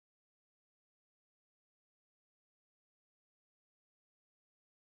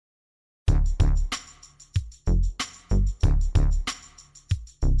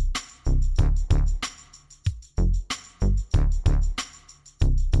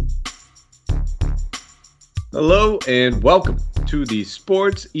Hello and welcome to the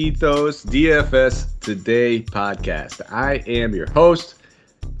Sports Ethos DFS Today podcast. I am your host,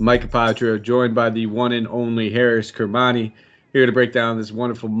 Micah Patrio, joined by the one and only Harris Kermani, here to break down this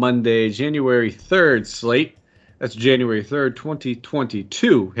wonderful Monday, January 3rd slate. That's January 3rd,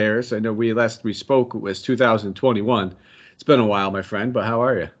 2022. Harris, I know last we spoke was 2021. It's been a while, my friend, but how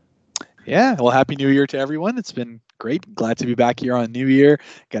are you? Yeah, well, Happy New Year to everyone. It's been great. Glad to be back here on New Year.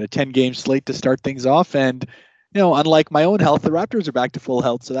 Got a 10-game slate to start things off. And, unlike my own health, the Raptors are back to full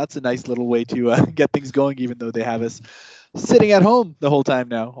health. So that's a nice little way to get things going, even though they have us sitting at home the whole time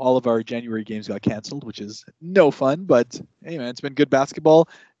now. All of our January games got canceled, which is no fun. But, hey, man, it's been good basketball.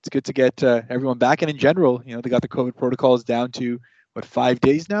 It's good to get everyone back. And in general, they got the COVID protocols down to 5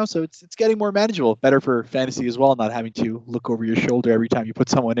 days now, so it's getting more manageable, better for fantasy as well, not having to look over your shoulder every time you put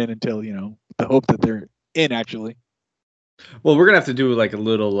someone in until the hope that they're in actually. Well, we're gonna have to do like a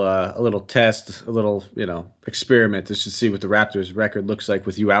little test, a little experiment just to see what the Raptors' record looks like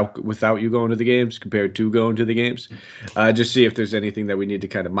with you out without you going to the games compared to going to the games. Just see if there's anything that we need to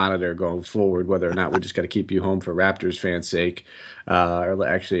kind of monitor going forward, whether or not we just got to keep you home for Raptors fans' sake, or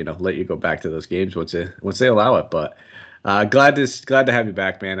actually let you go back to those games once they allow it. But glad to have you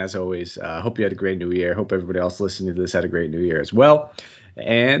back, man. As always, hope you had a great New Year. Hope everybody else listening to this had a great New Year as well.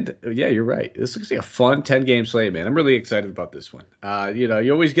 And yeah, you're right. This looks like a fun 10-game slate, man. I'm really excited about this one.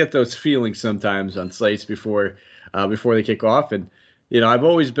 You always get those feelings sometimes on slates before they kick off, and I've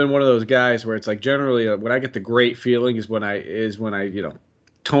always been one of those guys where it's like generally when I get the great feeling is when I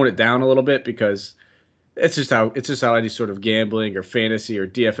tone it down a little bit because it's just how any sort of gambling or fantasy or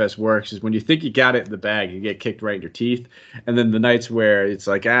DFS works is when you think you got it in the bag, you get kicked right in your teeth. And then the nights where it's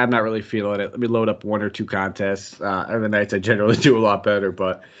like, I'm not really feeling it. Let me load up one or two contests. And the nights I generally do a lot better.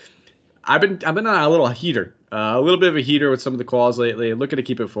 But I've been on a little heater, a little bit of a heater with some of the calls lately. Looking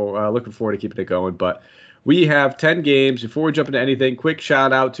forward to keeping it going. But we have 10 games. Before we jump into anything, quick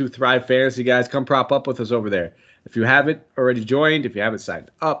shout out to Thrive Fantasy guys. Come prop up with us over there. If you haven't already joined, if you haven't signed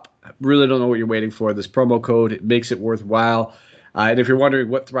up, I really don't know what you're waiting for. This promo code, it makes it worthwhile. And if you're wondering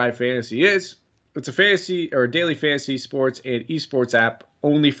what Thrive Fantasy is, it's a fantasy or a daily fantasy sports and esports app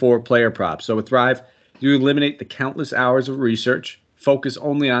only for player props. So with Thrive, you eliminate the countless hours of research, focus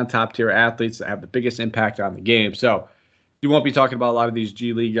only on top tier athletes that have the biggest impact on the game. So you won't be talking about a lot of these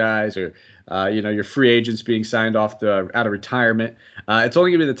G League guys or your free agents being signed off out of retirement. It's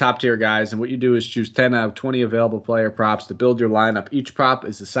only going to be the top tier guys, and what you do is choose 10 out of 20 available player props to build your lineup. Each prop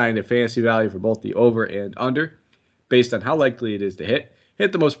is assigned a fantasy value for both the over and under based on how likely it is to hit.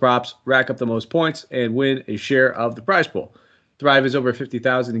 Hit the most props, rack up the most points, and win a share of the prize pool. Thrive is over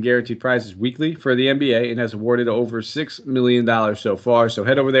 $50,000 in guaranteed prizes weekly for the NBA and has awarded over $6 million so far. So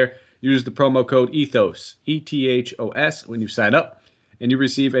head over there. Use the promo code ETHOS, ETHOS, when you sign up, and you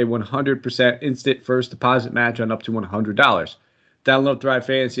receive a 100% instant first deposit match on up to $100. Download Thrive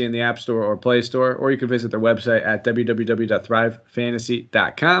Fantasy in the App Store or Play Store, or you can visit their website at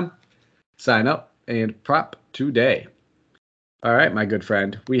www.thrivefantasy.com. Sign up and prop today. All right, my good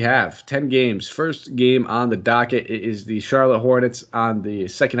friend, we have 10 games. First game on the docket is the Charlotte Hornets on the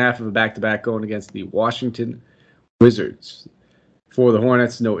second half of a back-to-back going against the Washington Wizards. For the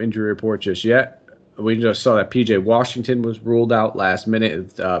Hornets, no injury report just yet. We just saw that P.J. Washington was ruled out last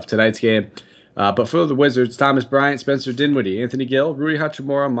minute of tonight's game. But for the Wizards, Thomas Bryant, Spencer Dinwiddie, Anthony Gill, Rui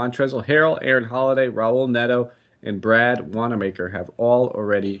Hachimura, Montrezl Harrell, Aaron Holiday, Raul Neto, and Brad Wanamaker have all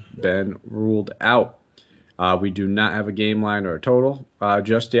already been ruled out. We do not have a game line or a total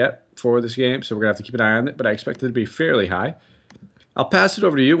just yet for this game, so we're going to have to keep an eye on it, but I expect it to be fairly high. I'll pass it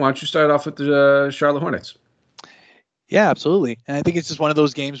over to you. Why don't you start off with the Charlotte Hornets? Yeah, absolutely. And I think it's just one of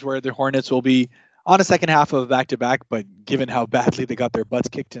those games where the Hornets will be on a second half of a back-to-back, but given how badly they got their butts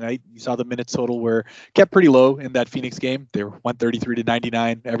kicked tonight, you saw the minutes total were kept pretty low in that Phoenix game. They were 133 to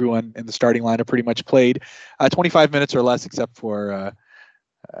 99. Everyone in the starting lineup pretty much played 25 minutes or less, except for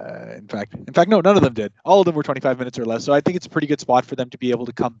in fact, no, none of them did. All of them were 25 minutes or less. So I think it's a pretty good spot for them to be able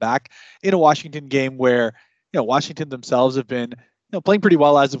to come back in a Washington game where, Washington themselves have been, playing pretty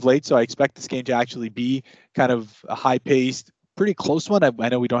well as of late. So I expect this game to actually be kind of a high-paced, pretty close one. I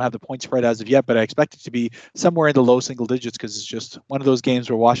know we don't have the point spread as of yet, but I expect it to be somewhere in the low single digits because it's just one of those games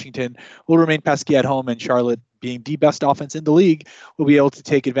where Washington will remain pesky at home and Charlotte, being the best offense in the league, will be able to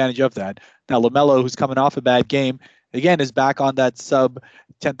take advantage of that. Now, LaMelo, who's coming off a bad game, again, is back on that sub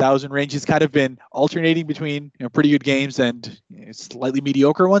 10,000 range. He's kind of been alternating between pretty good games and slightly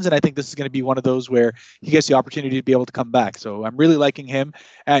mediocre ones. And I think this is going to be one of those where he gets the opportunity to be able to come back. So I'm really liking him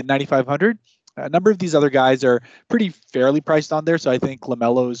at 9,500. A number of these other guys are pretty fairly priced on there. So I think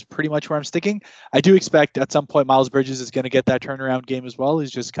LaMelo is pretty much where I'm sticking. I do expect at some point Miles Bridges is going to get that turnaround game as well.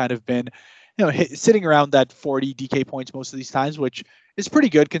 He's just kind of been sitting around that 40 DK points most of these times, which is pretty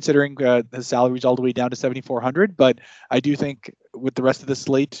good considering his salary's all the way down to 7,400. But I do think with the rest of the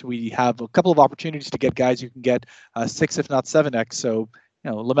slate, we have a couple of opportunities to get guys who can get 6, if not 7x. So,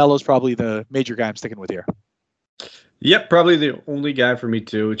 LaMelo's probably the major guy I'm sticking with here. Yep, probably the only guy for me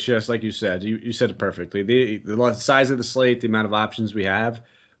too. It's just like you said. You said it perfectly. The size of the slate, the amount of options we have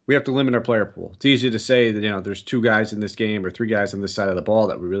to limit our player pool. It's easy to say that there's 2 guys in this game or 3 guys on this side of the ball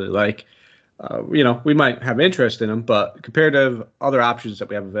that we really like. We might have interest in them, but compared to other options that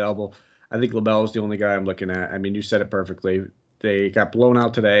we have available, I think LaMelo is the only guy I'm looking at. I mean, you said it perfectly. They got blown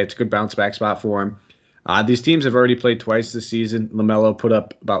out today. It's a good bounce back spot for him. These teams have already played twice this season. LaMelo put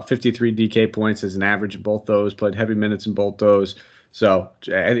up about 53 DK points as an average in both those, played heavy minutes in both those. So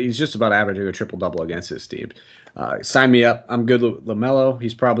he's just about averaging a triple-double against his team. Sign me up. I'm good with LaMelo.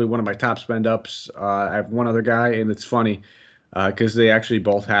 He's probably one of my top spend-ups. I have one other guy, and it's funny because they actually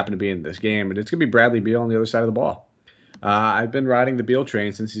both happen to be in this game, and it's going to be Bradley Beal on the other side of the ball. I've been riding the Beal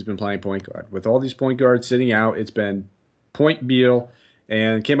train since he's been playing point guard. With all these point guards sitting out, it's been point Beal,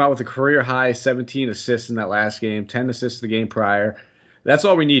 and came out with a career high 17 assists in that last game, 10 assists the game prior. That's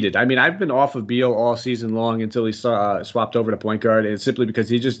all we needed. I mean, I've been off of Beal all season long until he swapped over to point guard, and it's simply because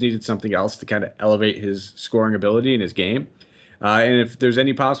he just needed something else to kind of elevate his scoring ability in his game. And if there's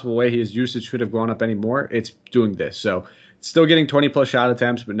any possible way his usage should have gone up any more, it's doing this. So still getting 20-plus shot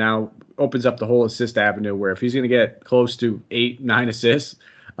attempts, but now opens up the whole assist avenue where if he's going to get close to 8, 9 assists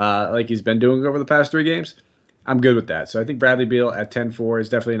like he's been doing over the past 3 games, I'm good with that. So I think Bradley Beal at 10-4 is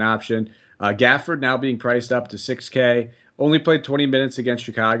definitely an option. Gafford now being priced up to 6K. Only played 20 minutes against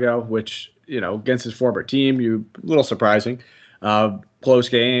Chicago, which, against his former team, a little surprising. Close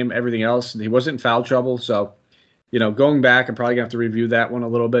game, everything else. He wasn't in foul trouble. So, going back, I'm probably going to have to review that one a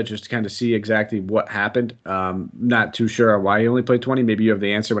little bit just to kind of see exactly what happened. Not too sure why he only played 20. Maybe you have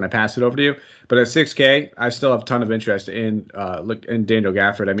the answer when I pass it over to you. But at 6K, I still have a ton of interest in Daniel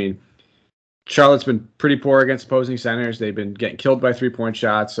Gafford. I mean, Charlotte's been pretty poor against opposing centers. They've been getting killed by 3-point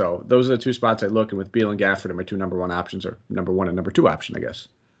shots. So those are the 2 spots I look, and with Beal and Gafford are my 2 number 1 options, or number 1 and number 2 option, I guess.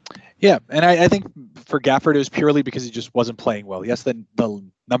 Yeah, and I think for Gafford, it was purely because he just wasn't playing well. Yes, the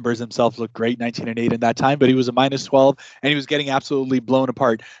numbers themselves looked great, 19 and 8 in that time, but he was a minus 12, and he was getting absolutely blown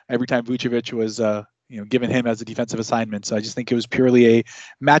apart every time Vucevic was given him as a defensive assignment. So I just think it was purely a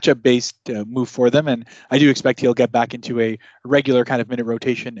matchup-based move for them, and I do expect he'll get back into a regular kind of minute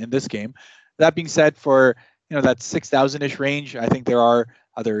rotation in this game. That being said, for that 6,000-ish range, I think there are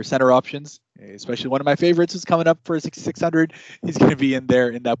other center options, especially one of my favorites is coming up for 6,600. He's going to be in there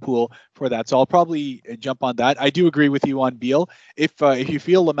in that pool for that. So I'll probably jump on that. I do agree with you on Beal. If you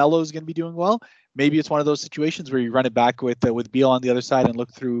feel LaMelo is going to be doing well, maybe it's one of those situations where you run it back with Beal on the other side and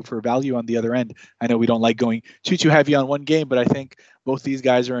look through for value on the other end. I know we don't like going too heavy on one game, but I think both these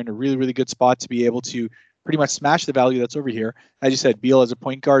guys are in a really, really good spot to be able to pretty much smash the value that's over here. As you said, Beal as a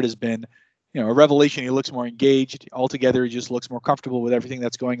point guard has been a revelation. He looks more engaged. Altogether, he just looks more comfortable with everything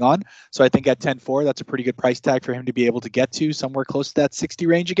that's going on. So I think at 10-4, that's a pretty good price tag for him to be able to get to somewhere close to that 60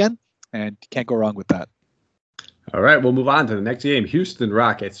 range again. And can't go wrong with that. All right, we'll move on to the next game. Houston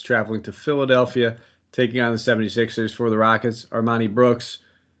Rockets traveling to Philadelphia, taking on the 76ers. For the Rockets, Armani Brooks,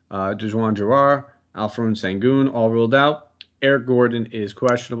 DeJuan Gerard, Alfred Sengun, all ruled out. Eric Gordon is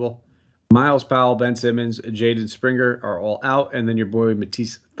questionable. Miles Powell, Ben Simmons, Jaden Springer are all out, and then your boy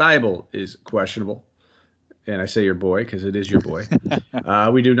Matisse Thybulle is questionable. And I say your boy because it is your boy.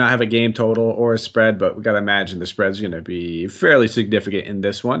 We do not have a game total or a spread, but we got to imagine the spread's going to be fairly significant in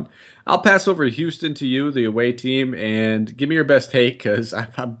this one. I'll pass over Houston to you, the away team, and give me your best take because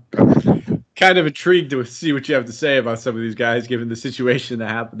I'm kind of intrigued to see what you have to say about some of these guys, given the situation that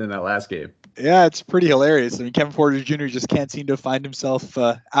happened in that last game. Yeah, it's pretty hilarious. I mean, Kevin Porter Jr. just can't seem to find himself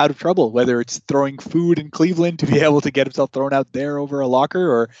out of trouble, whether it's throwing food in Cleveland to be able to get himself thrown out there over a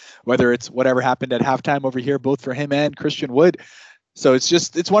locker, or whether it's whatever happened at halftime over here, both for him and Christian Wood. So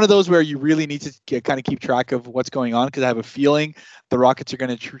it's one of those where you really need to kind of keep track of what's going on, because I have a feeling the Rockets are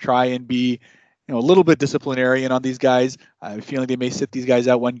going to try and be a little bit disciplinarian on these guys. I have a feeling they may sit these guys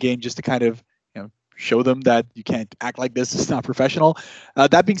out one game just to kind of show them that you can't act like this. It's not professional.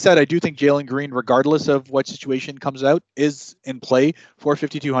 That being said, I do think Jalen Green, regardless of what situation comes out, is in play for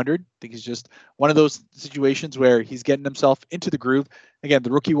 5,200. I think he's just one of those situations where he's getting himself into the groove. Again,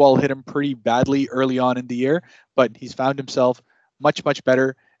 the rookie wall hit him pretty badly early on in the year, but he's found himself much, much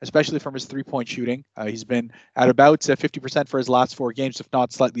better, especially from his 3-point shooting. He's been at about 50% for his last 4 games, if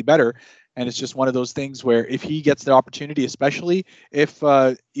not slightly better. And it's just one of those things where if he gets the opportunity, especially if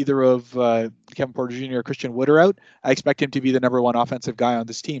either of Kevin Porter Jr. or Christian Wood are out, I expect him to be the number one offensive guy on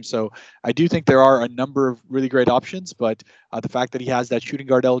this team. So I do think there are a number of really great options, but the fact that he has that shooting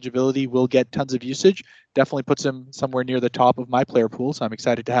guard eligibility, will get tons of usage, definitely puts him somewhere near the top of my player pool. So I'm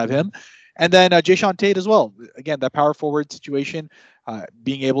excited to have him. And then Jayshawn Tate as well. Again, that power forward situation,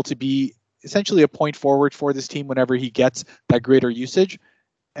 being able to be essentially a point forward for this team whenever he gets that greater usage.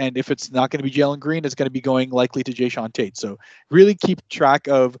 And if it's not going to be Jalen Green, it's going to be going likely to Jayshawn Tate. So really keep track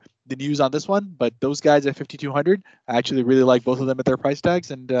of the news on this one. But those guys at 5,200, I actually really like both of them at their price tags,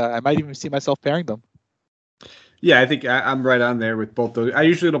 and I might even see myself pairing them. Yeah, I think I'm right on there with both those. I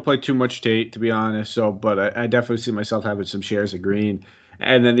usually don't play too much Tate, to be honest. So, but I definitely see myself having some shares of Green.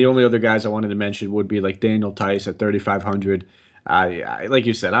 And then the only other guys I wanted to mention would be like Daniel Tice at 3,500. Like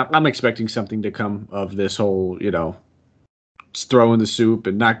you said, I'm expecting something to come of this whole, throwing the soup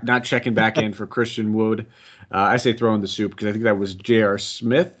and not checking back in for Christian Wood. I say throwing the soup because I think that was J.R.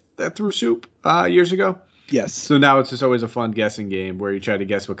 Smith that threw soup years ago. Yes. So now it's just always a fun guessing game where you try to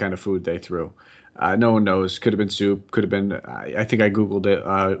guess what kind of food they threw. No one knows. Could have been soup. Could have been. I think I Googled it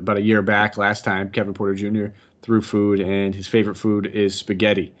about a year back last time. Kevin Porter Jr. threw food, and his favorite food is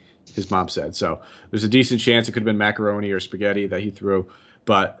spaghetti, his mom said. So there's a decent chance it could have been macaroni or spaghetti that he threw.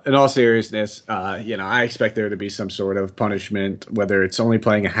 But in all seriousness, I expect there to be some sort of punishment, whether it's only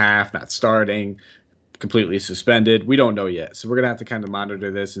playing a half, not starting, completely suspended. We don't know yet. So we're going to have to kind of monitor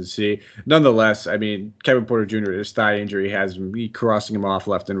this and see. Nonetheless, I mean, Kevin Porter Jr., his thigh injury has me crossing him off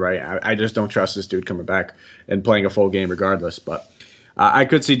left and right. I just don't trust this dude coming back and playing a full game regardless. But I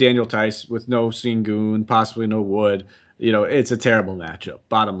could see Daniel Tice with no Sengun, possibly no Wood. It's a terrible matchup.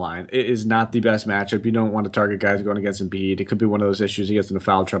 Bottom line, it is not the best matchup. You don't want to target guys going against Embiid. It could be one of those issues. He gets into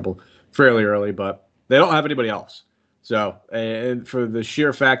foul trouble fairly early, but they don't have anybody else. So, and for the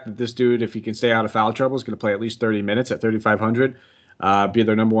sheer fact that this dude, if he can stay out of foul trouble, is going to play at least 30 minutes at 3,500, be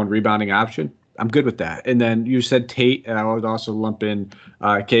their number one rebounding option, I'm good with that. And then you said Tate, and I would also lump in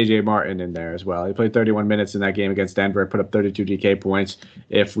KJ Martin in there as well. He played 31 minutes in that game against Denver, put up 32 DK points.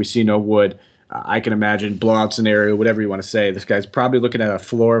 If we see no Wood, I can imagine blowout scenario, whatever you want to say. This guy's probably looking at a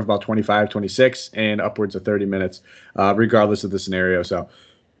floor of about 25, 26, and upwards of 30 minutes, regardless of the scenario. So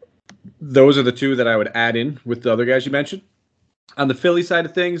those are the two that I would add in with the other guys you mentioned. On the Philly side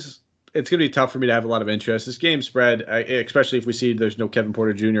of things, it's going to be tough for me to have a lot of interest. This game spread, especially if we see there's no Kevin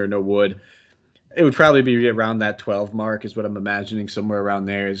Porter Jr. or no Wood, it would probably be around that 12 mark is what I'm imagining, somewhere around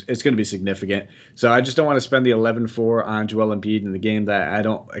there. It's going to be significant. So I just don't want to spend the 11-4 on Joel Embiid in the game that I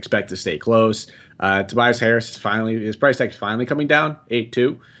don't expect to stay close. Tobias Harris his price tag is finally coming down,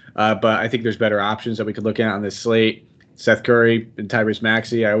 8-2. But I think there's better options that we could look at on this slate. Seth Curry and Tyrese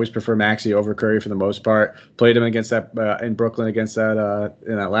Maxey. I always prefer Maxey over Curry for the most part. Played him against that in Brooklyn against that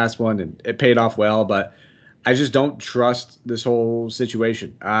in that last one, and it paid off well. But I just don't trust this whole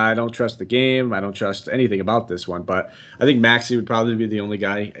situation. I don't trust the game. I don't trust anything about this one. But I think Maxey would probably be the only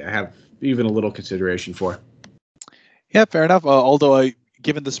guy I have even a little consideration for. Yeah, fair enough. Although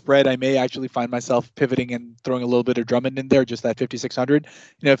given the spread, I may actually find myself pivoting and throwing a little bit of Drummond in there, just that 5,600.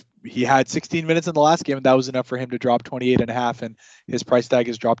 If he had 16 minutes in the last game, that was enough for him to drop 28.5, and his price tag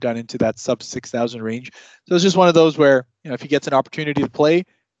has dropped down into that sub 6,000 range. So it's just one of those where, if he gets an opportunity to play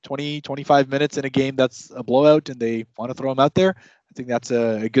 20, 25 minutes in a game that's a blowout and they want to throw him out there, I think that's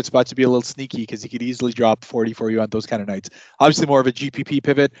a good spot to be a little sneaky, because he could easily drop 40 for you on those kind of nights. Obviously more of a GPP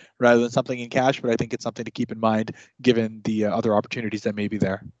pivot rather than something in cash, but I think it's something to keep in mind given the other opportunities that may be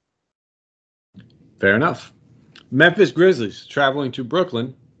there. Fair enough. Memphis Grizzlies traveling to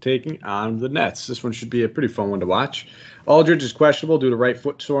Brooklyn, taking on the Nets. This one should be a pretty fun one to watch. Aldridge is questionable due to right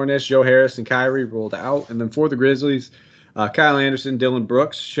foot soreness. Joe Harris and Kyrie ruled out. And then for the Grizzlies, Kyle Anderson, Dylan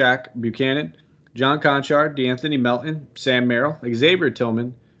Brooks, Shaq Buchanan, John Conchard, DeAnthony Melton, Sam Merrill, Xavier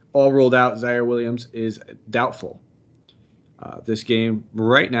Tillman, all ruled out. Zaire Williams is doubtful. This game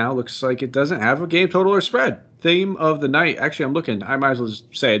right now looks like it doesn't have a game total or spread. Theme of the night. Actually, I'm looking. I might as well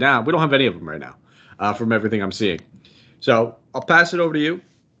just say it now. We don't have any of them right now from everything I'm seeing. So I'll pass it over to you,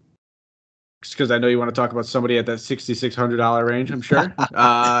 because I know you want to talk about somebody at that $6,600 range, I'm sure.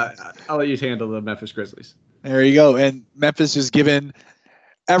 I'll let you handle the Memphis Grizzlies. There you go. And Memphis, just given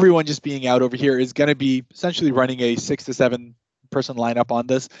everyone just being out over here, is going to be essentially running a 6 to 7 person lineup on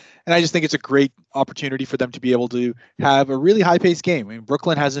this. And I just think it's a great opportunity for them to be able to have a really high-paced game. I mean,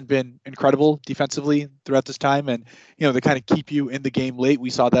 Brooklyn hasn't been incredible defensively throughout this time, and they kind of keep you in the game late. We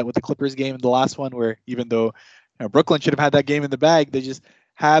saw that with the Clippers game in the last one, where even though Brooklyn should have had that game in the bag, they just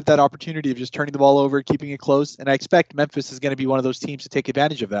have that opportunity of just turning the ball over, keeping it close. And I expect Memphis is going to be one of those teams to take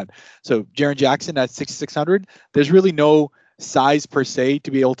advantage of that. So Jaren Jackson at 6,600, there's really no size per se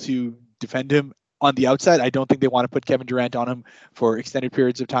to be able to defend him on the outside. I don't think they want to put Kevin Durant on him for extended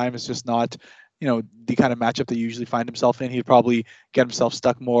periods of time. It's just not, the kind of matchup that you usually find himself in. He'd probably get himself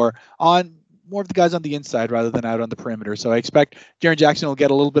stuck more of the guys on the inside rather than out on the perimeter. So I expect Jaren Jackson will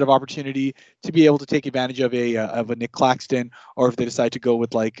get a little bit of opportunity to be able to take advantage of a Nick Claxton, or if they decide to go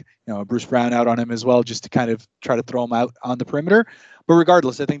with Bruce Brown out on him as well, just to kind of try to throw him out on the perimeter. But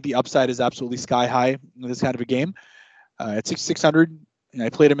regardless, I think the upside is absolutely sky high in this kind of a game. At 6,600, and I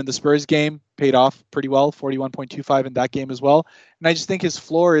played him in the Spurs game, paid off pretty well, 41.25 in that game as well. And I just think his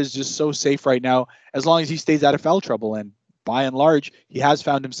floor is just so safe right now, as long as he stays out of foul trouble. And by and large, he has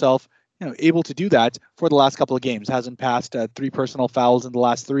found himself able to do that for the last couple of games. Hasn't passed 3 personal fouls in the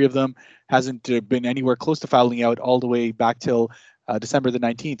last 3 of them. Hasn't been anywhere close to fouling out all the way back till December the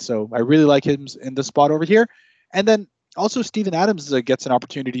 19th. So I really like him in the spot over here. And then also, Steven Adams gets an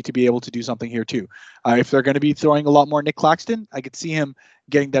opportunity to be able to do something here too. If they're going to be throwing a lot more Nick Claxton, I could see him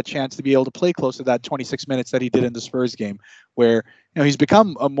getting that chance to be able to play close to that 26 minutes that he did in the Spurs game, where he's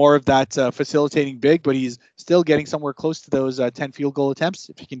become more of that facilitating big, but he's still getting somewhere close to those 10 field goal attempts.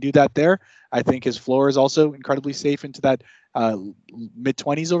 If he can do that there, I think his floor is also incredibly safe into that mid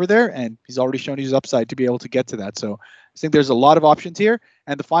 20s over there, and he's already shown his upside to be able to get to that. So I think there's a lot of options here.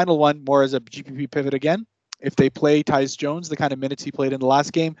 And the final one, more as a GPP pivot again. If they play Tyus Jones, the kind of minutes he played in the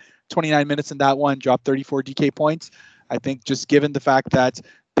last game, 29 minutes in that one, dropped 34 DK points. I think just given the fact that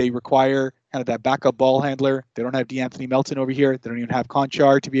they require kind of that backup ball handler, they don't have DeAnthony Melton over here. They don't even have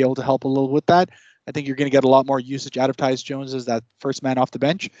Conchar to be able to help a little with that. I think you're going to get a lot more usage out of Tyus Jones as that first man off the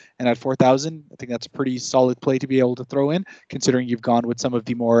bench. And at 4,000, I think that's a pretty solid play to be able to throw in, considering you've gone with some of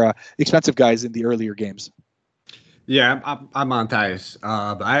the more expensive guys in the earlier games. Yeah, I'm on Tyus.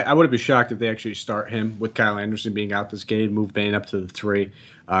 I wouldn't be shocked if they actually start him with Kyle Anderson being out this game, move Bane up to the 3,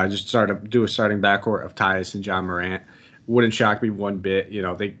 just do a starting backcourt of Tyus and John Morant. Wouldn't shock me one bit.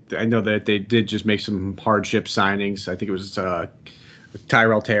 I know that they did just make some hardship signings. I think it was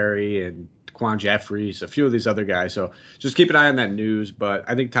Tyrell Terry and Quan Jeffries, a few of these other guys. So just keep an eye on that news. But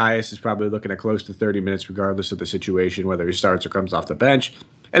I think Tyus is probably looking at close to 30 minutes, regardless of the situation, whether he starts or comes off the bench.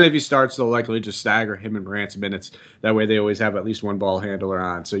 And if he starts, they'll likely just stagger him and Morant's minutes. That way they always have at least one ball handler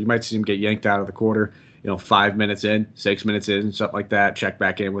on. So you might see him get yanked out of the quarter, 5 minutes in, 6 minutes in, something like that, check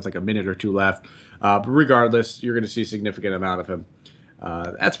back in with like a minute or 2 left. But regardless, you're going to see a significant amount of him.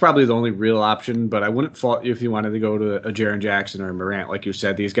 That's probably the only real option, but I wouldn't fault you if you wanted to go to a Jaren Jackson or a Morant. Like you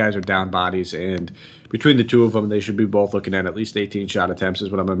said, these guys are down bodies, and between the two of them, they should be both looking at least 18 shot attempts is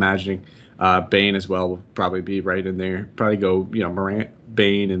what I'm imagining. Bane as well will probably be right in there. Probably go, Morant,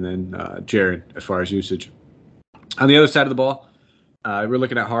 Bane, and then Jaren as far as usage. On the other side of the ball, we're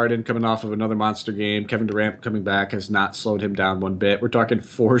looking at Harden coming off of another monster game. Kevin Durant coming back has not slowed him down one bit. We're talking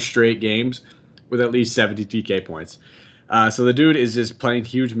 4 straight games with at least 70 TK points. So the dude is just playing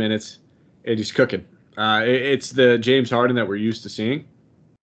huge minutes, and he's cooking. It's the James Harden that we're used to seeing.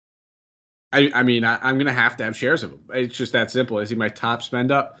 I mean, I'm going to have shares of him. It's just that simple. Is he my top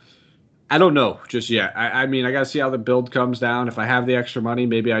spend up? I don't know just yet. I mean, I got to see how the build comes down. If I have the extra money,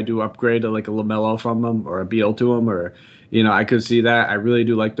 maybe I do upgrade to like a LaMelo from him or a Beal to him, or, I could see that. I really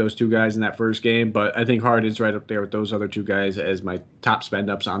do like those 2 guys in that first game, but I think Harden's right up there with those other 2 guys as my top spend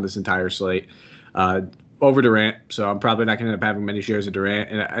ups on this entire slate. Over Durant, so I'm probably not going to end up having many shares of Durant,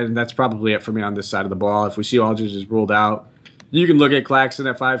 and that's probably it for me on this side of the ball. If we see Aldridge is ruled out, you can look at Claxton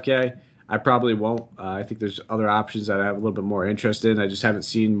at 5K. I probably won't. I think there's other options that I have a little bit more interest in. I just haven't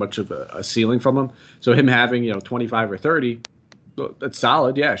seen much of a ceiling from him. So him having 25 or 30, that's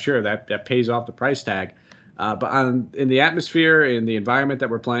solid. Yeah, sure, that pays off the price tag. But in the atmosphere, in the environment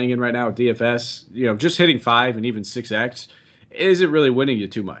that we're playing in right now with DFS, just hitting 5 and even 6x isn't really winning you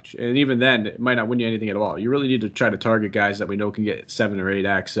too much. And even then, it might not win you anything at all. You really need to try to target guys that we know can get 7 or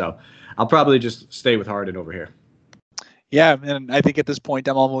 8x. So I'll probably just stay with Harden over here. Yeah, and I think at this point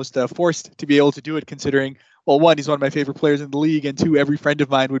I'm almost forced to be able to do it, considering, well, 1, he's one of my favorite players in the league, and 2, every friend of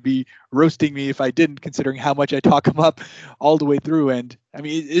mine would be roasting me if I didn't, considering how much I talk him up all the way through. And I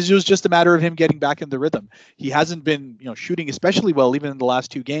mean, it was just a matter of him getting back in the rhythm. He hasn't been, shooting especially well, even in the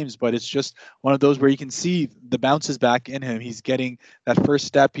last 2 games, but it's just one of those where you can see the bounces back in him. He's getting that first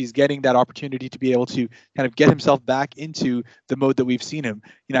step. He's getting that opportunity to be able to kind of get himself back into the mode that we've seen him.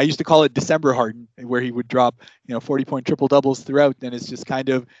 I used to call it December Harden, where he would drop, 40-point triple doubles throughout. And it's just kind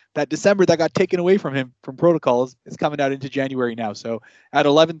of that December that got taken away from him from protocols is coming out into January now. So at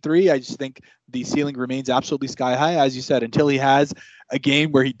 11-3, I just think the ceiling remains absolutely sky high. As you said, until he has a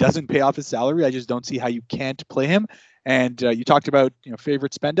game where he doesn't pay off his salary, I just don't see how you can't play him. And you talked about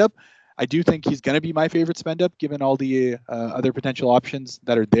favorite spend up. I do think he's going to be my favorite spend up, given all the other potential options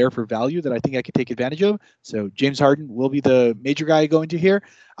that are there for value that I think I could take advantage of. So James Harden will be the major guy going to here.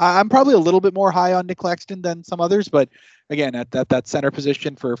 I'm probably a little bit more high on Nick Claxton than some others, but again, at that center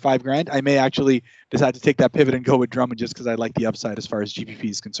position for $5,000, I may actually decide to take that pivot and go with Drummond just because I like the upside as far as GPP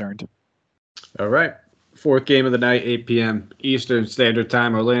is concerned. All right. Fourth game of the night, 8 p.m. Eastern Standard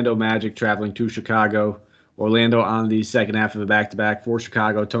Time. Orlando Magic traveling to Chicago. Orlando on the second half of the back-to-back for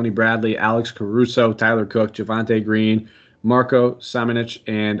Chicago. Tony Bradley, Alex Caruso, Tyler Cook, Javonte Green, Marco Samanic,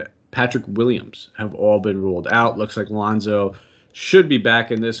 and Patrick Williams have all been ruled out. Looks like Lonzo should be back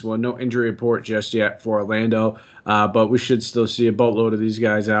in this one. No injury report just yet for Orlando, but we should still see a boatload of these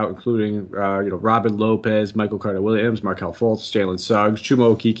guys out, including Robin Lopez, Michael Carter-Williams, Markelle Fultz, Jalen Suggs,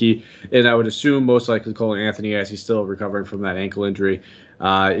 Chuma Okeke, and I would assume most likely Cole Anthony as he's still recovering from that ankle injury.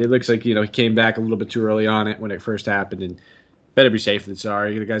 It looks like he came back a little bit too early on it when it first happened, and better be safe than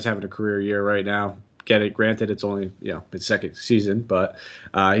sorry. The guy's having a career year right now. Get it? Granted, it's only his second season, but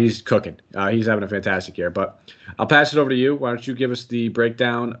he's cooking. He's having a fantastic year. But I'll pass it over to you. Why don't you give us the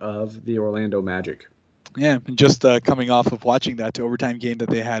breakdown of the Orlando Magic? Yeah, and just coming off of watching that overtime game that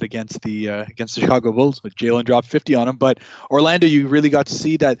they had against the Chicago Bulls, with Jalen dropped 50 on them. But Orlando, you really got to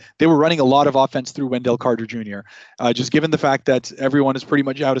see that they were running a lot of offense through Wendell Carter Jr. Just given the fact that everyone is pretty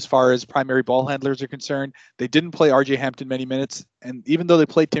much out as far as primary ball handlers are concerned, they didn't play RJ Hampton many minutes, and even though they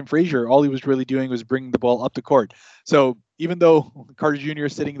played Tim Frazier, all he was really doing was bringing the ball up the court. So even though Carter Jr.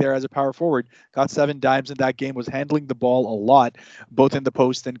 is sitting there as a power forward, got 7 dimes in that game, was handling the ball a lot, both in the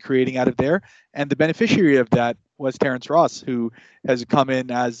post and creating out of there. And the beneficiary of that was Terrence Ross, who has come in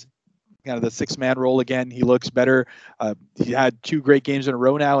as kind of the 6-man role again. He looks better. He had 2 great games in a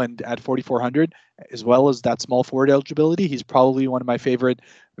row now, and at 4,400, as well as that small forward eligibility, he's probably one of my favorite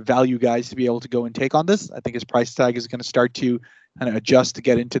value guys to be able to go and take on this. I think his price tag is going to start to kind of adjust to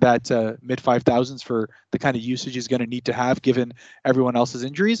get into that mid 5,000s for the kind of usage he's going to need to have given everyone else's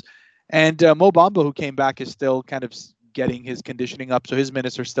injuries. And Mo Bamba, who came back, is still kind of getting his conditioning up, so his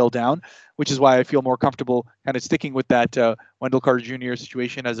minutes are still down, which is why I feel more comfortable kind of sticking with that Wendell Carter Jr.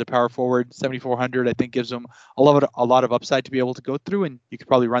 situation as a power forward. 7,400, I think, gives him a lot of upside to be able to go through, and you could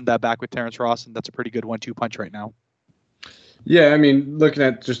probably run that back with Terrence Ross, and that's a pretty good 1-2 punch right now. Yeah, I mean, looking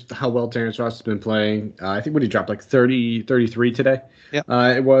at just how well Terrence Ross has been playing, I think when he dropped like 30, 33 today,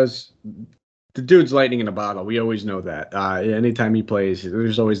 it was the dude's lightning in a bottle. We always know that. Anytime he plays,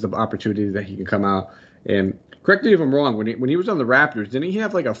 there's always the opportunity that he can come out. And correct me if I'm wrong, when he was on the Raptors, didn't he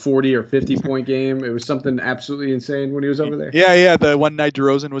have like a 40 or 50-point game? It was something absolutely insane when he was over there. Yeah. The one night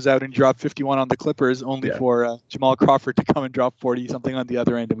DeRozan was out and dropped 51 on the Clippers, only for Jamal Crawford to come and drop 40-something on the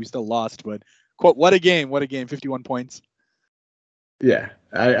other end, and we still lost. But, quote, what a game, 51 points. Yeah,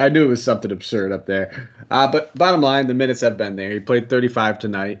 I knew it was something absurd up there. But bottom line, the minutes have been there. He played 35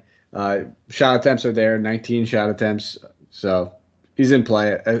 tonight. Shot attempts are there, 19 shot attempts. So he's in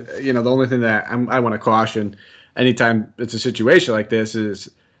play. The only thing that I want to caution anytime it's a situation like this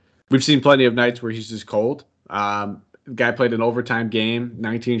is we've seen plenty of nights where he's just cold. Guy played an overtime game,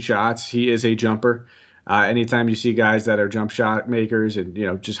 19 shots. He is a jumper. Anytime you see guys that are jump shot makers and,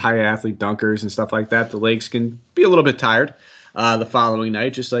 just high athlete dunkers and stuff like that, the legs can be a little bit tired. The following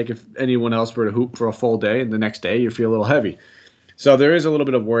night, just like if anyone else were to hoop for a full day and the next day you feel a little heavy. So there is a little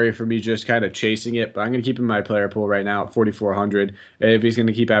bit of worry for me just kind of chasing it, but I'm going to keep him in my player pool right now at 4,400 if he's going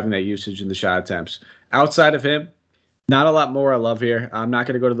to keep having that usage in the shot attempts. Outside of him, not a lot more I love here. I'm not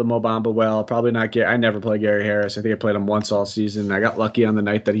going to go to the Mo Bamba well. Probably not. I never play Gary Harris. I think I played him once all season. I got lucky on the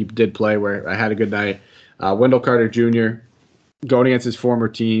night that he did play where I had a good night. Wendell Carter Jr. going against his former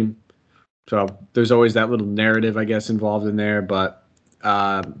team. So there's always that little narrative, I guess, involved in there. But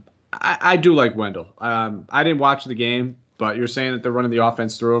I do like Wendell. I didn't watch the game, but you're saying that they're running the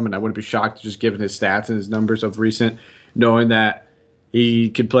offense through him, and I wouldn't be shocked just given his stats and his numbers of recent, knowing that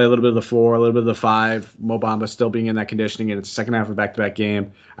he could play a little bit of the 4, a little bit of the 5. Mo Bamba still being in that conditioning, and it's the second half of a back-to-back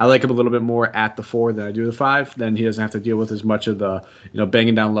game. I like him a little bit more at the 4 than I do the 5. Then he doesn't have to deal with as much of the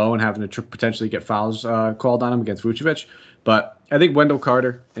banging down low and having to potentially get fouls called on him against Vucevic. But I think Wendell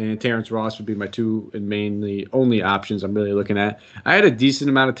Carter and Terrence Ross would be my 2 and mainly only options I'm really looking at. I had a decent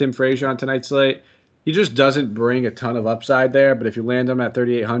amount of Tim Frazier on tonight's slate. He just doesn't bring a ton of upside there, but if you land him at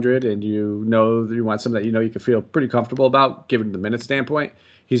 3,800 and you know that you want something that you can feel pretty comfortable about, given the minute standpoint,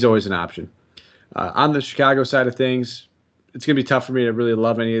 he's always an option. On the Chicago side of things, it's going to be tough for me to really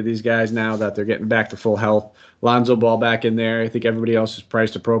love any of these guys now that they're getting back to full health. Lonzo Ball back in there. I think everybody else is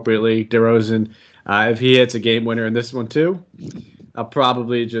priced appropriately. DeRozan, if he hits a game winner in this one too, I'll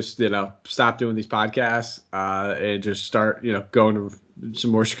probably just, stop doing these podcasts and just start, going to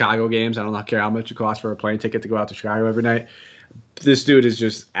some more Chicago games. I don't care how much it costs for a plane ticket to go out to Chicago every night. This dude is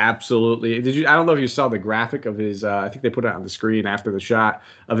just absolutely. Did you? I don't know if you saw the graphic of his. I think they put it on the screen after the shot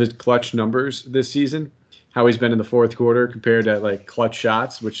of his clutch numbers this season. How he's been in the fourth quarter compared to like clutch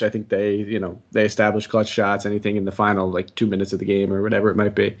shots, which I think they establish clutch shots, anything in the final like 2 minutes of the game or whatever it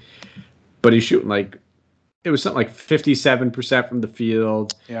might be. But he's shooting like it was something like 57% from the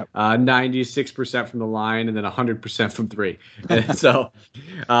field, Yeah. 96% from the line, and then 100% from three. And so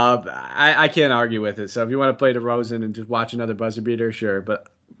I can't argue with it. So if you want to play DeRozan and just watch another buzzer beater, sure. But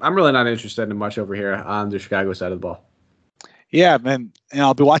I'm really not interested in much over here on the Chicago side of the ball. Yeah, man. And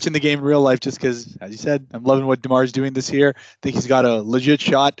I'll be watching the game in real life just because, as you said, I'm loving what DeMar's doing this year. I think he's got a legit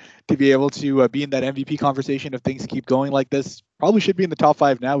shot to be able to be in that MVP conversation if things keep going like this. Probably should be in the top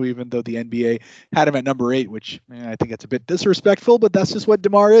 5 now, even though the NBA had him at number 8, which I think that's a bit disrespectful, but that's just what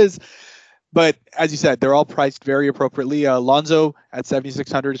DeMar is. But as you said, they're all priced very appropriately. Lonzo at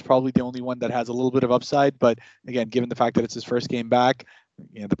 7,600 is probably the only one that has a little bit of upside. But again, given the fact that it's his first game back,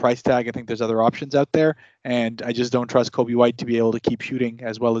 the price tag, I think there's other options out there. And I just don't trust Kobe White to be able to keep shooting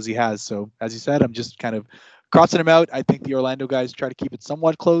as well as he has. So as you said, I'm just kind of crossing him out. I think the Orlando guys try to keep it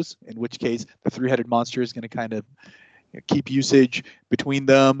somewhat close, in which case the three-headed monster is going to kind of keep usage between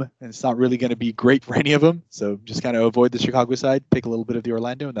them. And it's not really going to be great for any of them. So just kind of avoid the Chicago side, take a little bit of the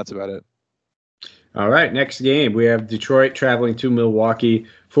Orlando, and that's about it. All right, next game, we have Detroit traveling to Milwaukee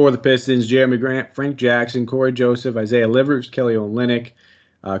for the Pistons. Jeremy Grant, Frank Jackson, Corey Joseph, Isaiah Livers, Kelly Olynyk,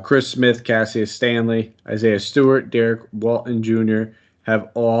 Chris Smith, Cassius Stanley, Isaiah Stewart, Derek Walton Jr. have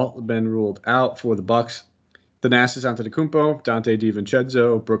all been ruled out for the Bucks. Thanasis Antetokounmpo, Dante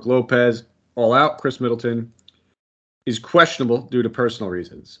DiVincenzo, Brooke Lopez, all out. Chris Middleton is questionable due to personal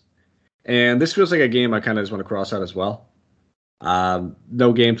reasons. And this feels like a game I kind of just want to cross out as well.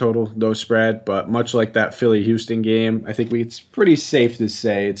 No game total, no spread, but much like that Philly-Houston game, I think it's pretty safe to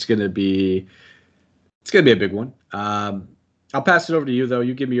say it's gonna be a big one. I'll pass it over to you though.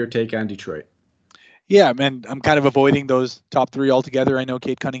 You give me your take on Detroit. Yeah, man, I'm kind of avoiding those top 3 altogether. I know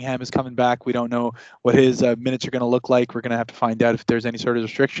Cade Cunningham is coming back. We don't know what his minutes are going to look like. We're going to have to find out if there's any sort of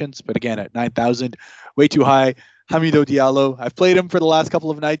restrictions. But again, at 9,000, way too high. Hamidou Diallo, I've played him for the last couple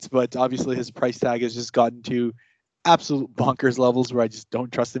of nights, but obviously his price tag has just gotten to absolute bonkers levels where I just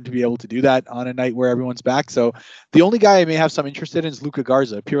don't trust him to be able to do that on a night where everyone's back. So the only guy I may have some interest in is Luka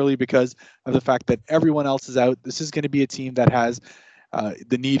Garza, purely because of the fact that everyone else is out. This is going to be a team that has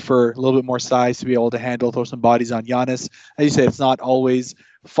the need for a little bit more size to be able to throw some bodies on Giannis. As you say, it's not always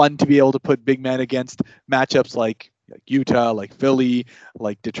fun to be able to put big men against matchups like Utah, like Philly,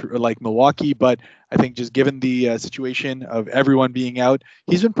 like Detroit, like Milwaukee. But I think just given the situation of everyone being out,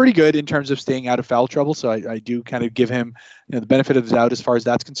 he's been pretty good in terms of staying out of foul trouble. So I do kind of give him the benefit of the doubt as far as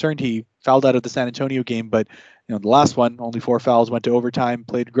that's concerned. He fouled out of the San Antonio game, but the last one, only 4 fouls, went to overtime,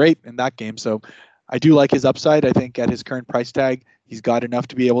 played great in that game. So I do like his upside. I think at his current price tag, he's got enough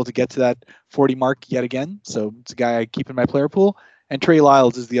to be able to get to that 40 mark yet again. So it's a guy I keep in my player pool. And Trey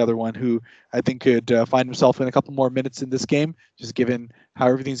Lyles is the other one who I think could find himself in a couple more minutes in this game, just given how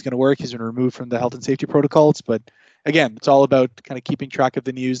everything's going to work. He's been removed from the health and safety protocols. But again, it's all about kind of keeping track of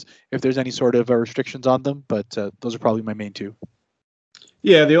the news if there's any sort of restrictions on them. But those are probably my main 2.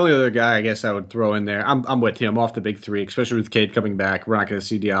 Yeah, the only other guy I guess I would throw in there, I'm with him off the big 3, especially with Cade coming back. We're not going to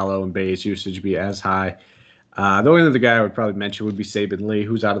see Diallo and Bay's usage be as high. The only other guy I would probably mention would be Saban Lee,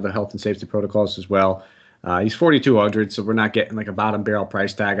 who's out of the health and safety protocols as well. He's 4,200, so we're not getting like a bottom barrel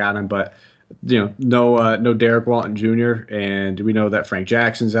price tag on him. But no Derek Walton Jr. and we know that Frank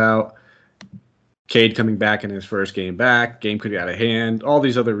Jackson's out. Cade coming back in his first game back. Game could get out of hand. All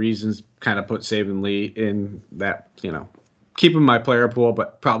these other reasons kind of put Saban Lee in that keep him in my player pool,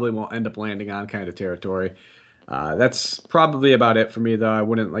 but probably won't end up landing on kind of territory. That's probably about it for me, though. I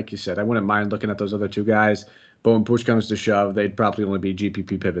wouldn't, like you said, I wouldn't mind looking at those other 2 guys. But when push comes to shove, they'd probably only be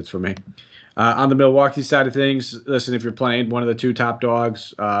GPP pivots for me. On the Milwaukee side of things, listen, if you're playing one of the 2 top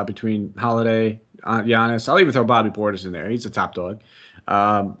dogs between Holiday, Giannis, I'll even throw Bobby Portis in there. He's a top dog.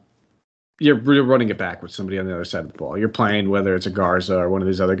 You're running it back with somebody on the other side of the ball. You're playing whether it's a Garza or one of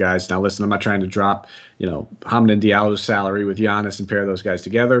these other guys. Now, listen, I'm not trying to drop, Hamid and Diallo's salary with Giannis and pair those guys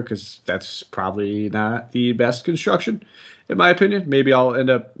together because that's probably not the best construction, in my opinion. Maybe I'll end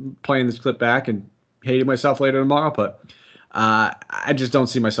up playing this clip back and hating myself later tomorrow, but I just don't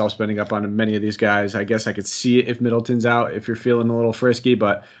see myself spending up on many of these guys. I guess I could see it if Middleton's out, if you're feeling a little frisky,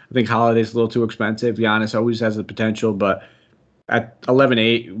 but I think Holiday's a little too expensive. Giannis always has the potential, but at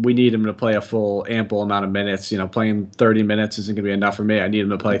 11-8, we need him to play a full, ample amount of minutes. Playing 30 minutes isn't going to be enough for me. I need him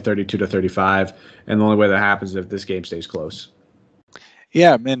to play 32 to 35, and the only way that happens is if this game stays close.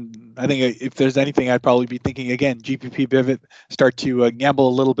 Yeah, and I think if there's anything, I'd probably be thinking again, GPP pivot, start to gamble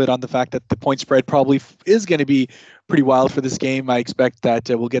a little bit on the fact that the point spread probably is going to be pretty wild for this game. I expect that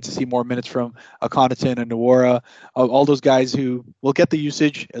we'll get to see more minutes from Connaughton and Nwora, all those guys who will get the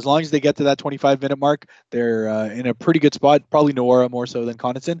usage as long as they get to that 25-minute mark. They're in a pretty good spot. Probably Nwora more so than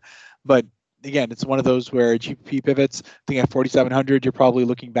Connaughton, but again, it's one of those where GPP pivots. I think at 4,700, you're probably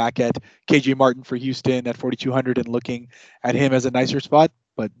looking back at KJ Martin for Houston at 4,200 and looking at him as a nicer spot.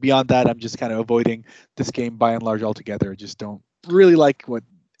 But beyond that, I'm just kind of avoiding this game by and large altogether. I just don't really like what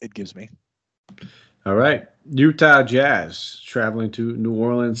it gives me. All right. Utah Jazz traveling to New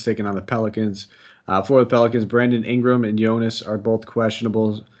Orleans, taking on the Pelicans. For the Pelicans, Brandon Ingram and Jonas are both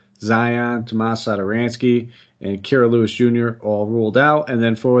questionable. Zion, Tomas Satoransky, and Kira Lewis Jr. all ruled out. And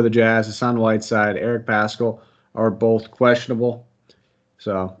then for the Jazz, Hassan Whiteside, Eric Pascal are both questionable.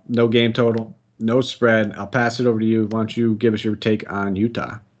 So no game total, no spread. I'll pass it over to you. Why don't you give us your take on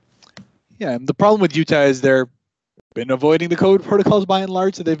Utah? Yeah, and the problem with Utah is they're been avoiding the code protocols by and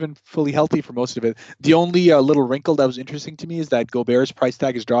large, so they've been fully healthy for most of it. The only little wrinkle that was interesting to me is that Gobert's price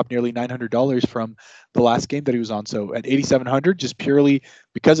tag has dropped nearly $900 from the last game that he was on. So at 8,700, just purely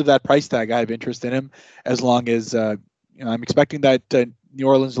because of that price tag, I have interest in him. As long as I'm expecting that New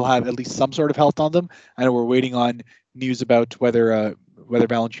Orleans will have at least some sort of health on them. I know we're waiting on news about whether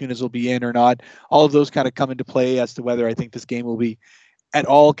Valanciunas will be in or not. All of those kind of come into play as to whether I think this game will be at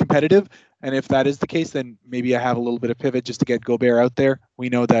all competitive. And if that is the case, then maybe I have a little bit of pivot just to get Gobert out there. We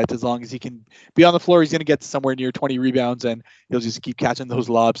know that as long as he can be on the floor, he's going to get somewhere near 20 rebounds, and he'll just keep catching those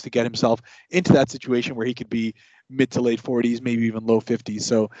lobs to get himself into that situation where he could be mid to late 40s, maybe even low 50s.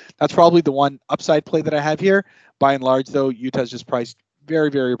 So that's probably the one upside play that I have here. By and large, though, Utah's just priced very,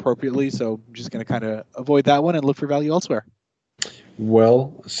 very appropriately. So I'm just going to kind of avoid that one and look for value elsewhere.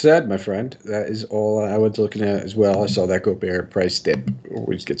 Well said, my friend. That is all I was looking at as well. I saw that Gobert price dip.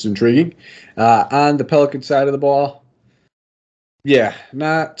 Always gets intriguing. On the Pelican side of the ball, yeah,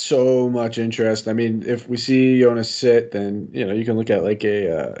 not so much interest. I mean, if we see Jonas sit, then you can look at like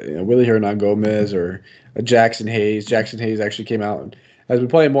a Willie Hernan Gomez or a Jackson Hayes. Jackson Hayes actually came out and has been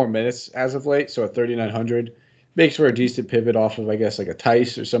playing more minutes as of late. So at 3,900, makes for a decent pivot off of, I guess, like a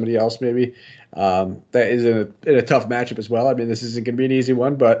Tice or somebody else maybe. That is in a tough matchup as well. I mean, this isn't going to be an easy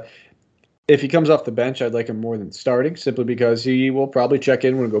one, but if he comes off the bench, I'd like him more than starting, simply because he will probably check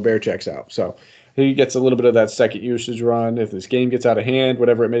in when Gobert checks out. So he gets a little bit of that second usage run. If this game gets out of hand,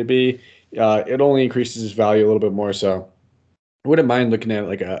 whatever it may be, it only increases his value a little bit more. So I wouldn't mind looking at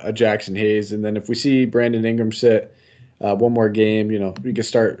like a Jackson Hayes. And then if we see Brandon Ingram sit one more game, we can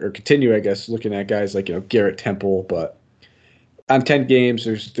start or continue, I guess, looking at guys like, Garrett Temple. But on 10 games,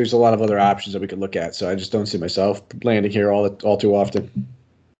 there's a lot of other options that we could look at. So I just don't see myself landing here all too often.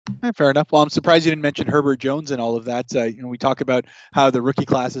 Fair enough. Well, I'm surprised you didn't mention Herbert Jones and all of that. We talk about how the rookie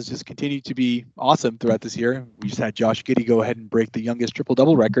class has just continued to be awesome throughout this year. We just had Josh Giddey go ahead and break the youngest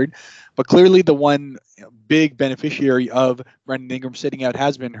triple-double record. But clearly the one big beneficiary of Brandon Ingram sitting out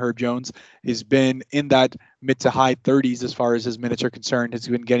has been Herb Jones. He's been in that mid to high 30s as far as his minutes are concerned. Has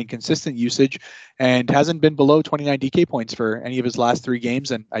been getting consistent usage and hasn't been below 29 DK points for any of his last 3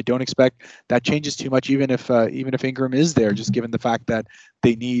 games. And I don't expect that changes too much, even if Ingram is there, just given the fact that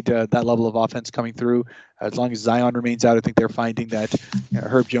they need that level of offense coming through. As long as Zion remains out, I think they're finding that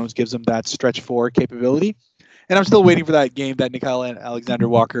Herb Jones gives them that stretch 4 capability. And I'm still waiting for that game that Nickeil Alexander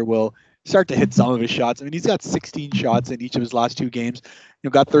Walker will start to hit some of his shots. I mean, he's got 16 shots in each of his last 2 games.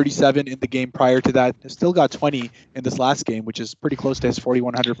 Got 37 in the game prior to that. Still got 20 in this last game, which is pretty close to his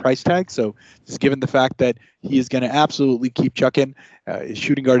 4,100 price tag. So just given the fact that he is going to absolutely keep chucking his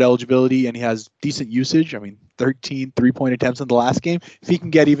shooting guard eligibility and he has decent usage. I mean, 13 3-point attempts in the last game. If he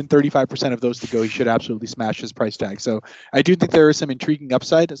can get even 35% of those to go, he should absolutely smash his price tag. So I do think there is some intriguing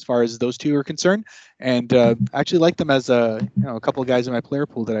upside as far as those 2 are concerned. And actually like them as a couple of guys in my player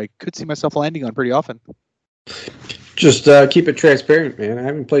pool that I could see myself landing on pretty often. Just keep it transparent, man. I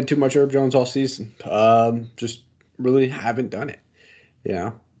haven't played too much Herb Jones all season. Just really haven't done it.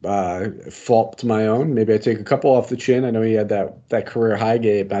 Fault to my own. Maybe I take a couple off the chin. I know he had that career high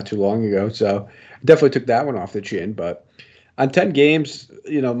game not too long ago, so I definitely took that one off the chin. But on 10 games,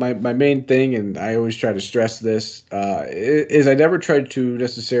 my main thing, and I always try to stress this, is I never tried to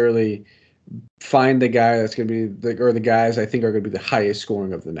necessarily find the guy that's going to be or the guys I think are going to be the highest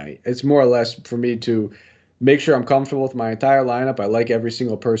scoring of the night. It's more or less for me to make sure I'm comfortable with my entire lineup. I like every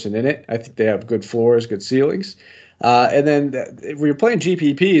single person in it. I think they have good floors, good ceilings. And then if you're playing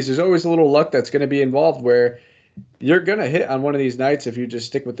GPPs, there's always a little luck that's going to be involved where you're going to hit on one of these nights if you just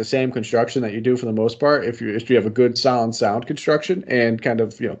stick with the same construction that you do for the most part. If you have a good, solid sound construction and kind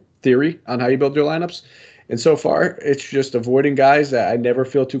of theory on how you build your lineups, And so far, it's just avoiding guys that I never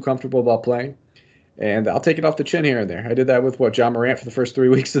feel too comfortable about playing. And I'll take it off the chin here and there. I did that with John Morant for the first 3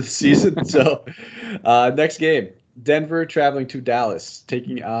 weeks of the season. So, next game, Denver traveling to Dallas,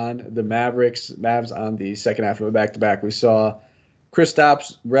 taking on the Mavericks. Mavs on the second half of a back-to-back. We saw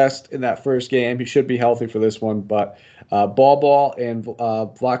Kristaps rest in that first game. He should be healthy for this one, but Ball and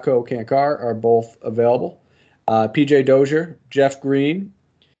Vlatko Kankar are both available. PJ Dozier, Jeff Green,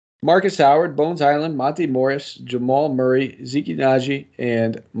 Marcus Howard, Bones Highland, Monty Morris, Jamal Murray, Zeke Naji,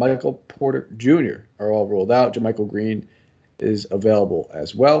 and Michael Porter Jr. are all ruled out. JaMychal Green is available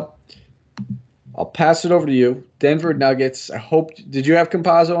as well. I'll pass it over to you. Denver Nuggets. Did you have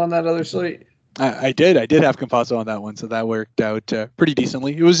Campazzo on that other slate? I did have Campazzo on that one, so that worked out pretty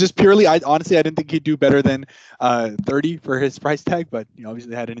decently. It was just purely, honestly, I didn't think he'd do better than 30 for his price tag, but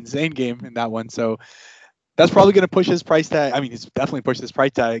obviously had an insane game in that one, so that's probably going to push his price tag. I mean, it's definitely pushed his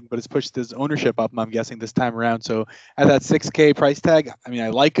price tag, but it's pushed his ownership up, I'm guessing, this time around. So at that 6K price tag, I mean, I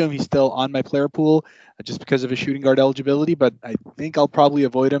like him. He's still on my player pool just because of his shooting guard eligibility, but I think I'll probably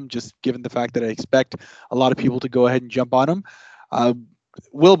avoid him just given the fact that I expect a lot of people to go ahead and jump on him.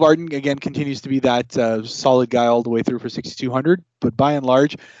 Will Barton, again, continues to be that solid guy all the way through for 6,200, but by and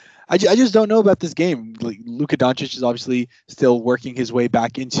large, I just don't know about this game. Like, Luka Doncic is obviously still working his way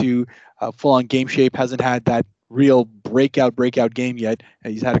back into full-on game shape. Hasn't had that real breakout game yet.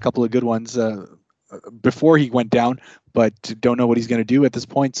 He's had a couple of good ones before he went down, but don't know what he's going to do at this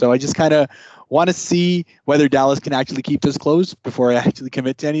point. So I just kind of want to see whether Dallas can actually keep this close before I actually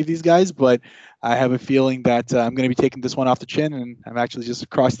commit to any of these guys. But I have a feeling that I'm going to be taking this one off the chin, and I'm actually just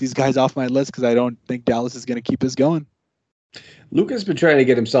crossed these guys off my list because I don't think Dallas is going to keep this going. Luka's been trying to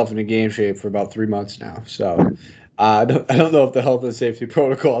get himself into game shape for about 3 months now. So I don't know if the health and safety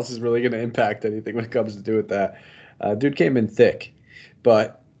protocols is really going to impact anything when it comes to do with that. Dude came in thick.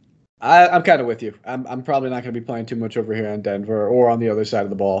 But I'm kind of with you. I'm probably not going to be playing too much over here on Denver or on the other side of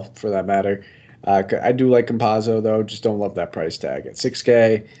the ball for that matter. I do like Campazzo, though. Just don't love that price tag. At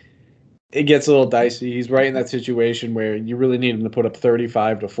 6K, it gets a little dicey. He's right in that situation where you really need him to put up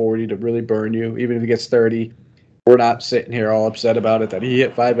 35 to 40 to really burn you. Even if he gets 30, we're not sitting here all upset about it that he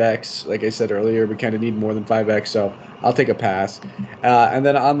hit 5X. Like I said earlier, we kind of need more than 5X, so I'll take a pass. And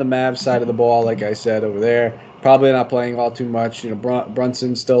then on the Mavs side of the ball, like I said over there, probably not playing all too much.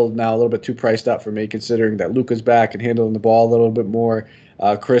 Brunson's still now a little bit too priced up for me, considering that Luka's back and handling the ball a little bit more.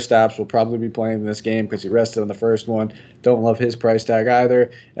 Kristaps will probably be playing in this game because he rested on the first one. Don't love his price tag either.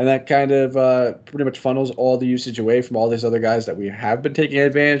 And that kind of pretty much funnels all the usage away from all these other guys that we have been taking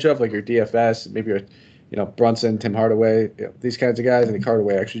advantage of, like your DFS, maybe your Brunson, Tim Hardaway, these kinds of guys. I think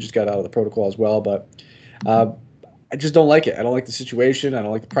Hardaway actually just got out of the protocol as well. But I just don't like it. I don't like the situation. I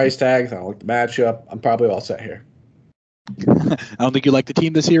don't like the price tags. I don't like the matchup. I'm probably all set here. I don't think you like the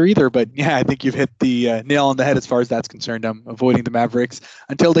team this year either, but yeah, I think you've hit the nail on the head as far as that's concerned. I'm avoiding the Mavericks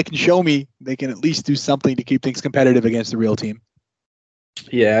until they can show me they can at least do something to keep things competitive against the real team.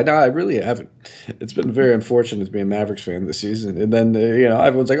 Yeah, no, I really haven't. It's been very unfortunate to be a Mavericks fan this season. And then,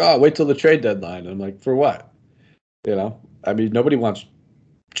 everyone's like, oh, wait till the trade deadline. And I'm like, for what? I mean, nobody wants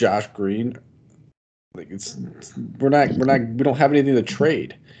Josh Green. Like, we don't have anything to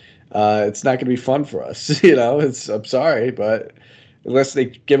trade. It's not going to be fun for us. I'm sorry, but unless they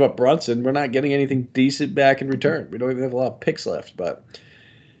give up Brunson, we're not getting anything decent back in return. We don't even have a lot of picks left. But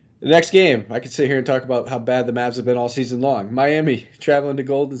the next game, I could sit here and talk about how bad the Mavs have been all season long. Miami traveling to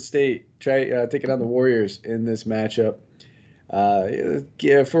Golden State, taking on the Warriors in this matchup.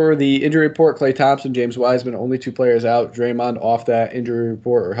 For the injury report, Klay Thompson, James Wiseman, only 2 players out. Draymond off that injury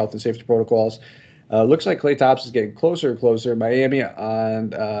report or health and safety protocols. Looks like Klay Thompson is getting closer and closer. Miami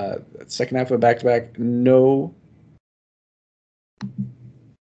on second half of a back-to-back. No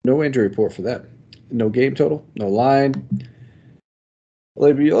injury report for them. No game total. No line. I'll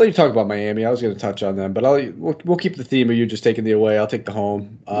let you talk about Miami. I was going to touch on them, but we'll keep the theme of you just taking the away. I'll take the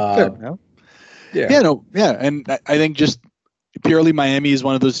home. And I think just purely Miami is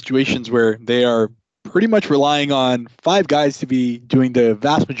one of those situations where they are pretty much relying on 5 guys to be doing the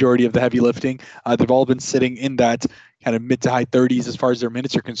vast majority of the heavy lifting. They've all been sitting in that kind of mid to high 30s as far as their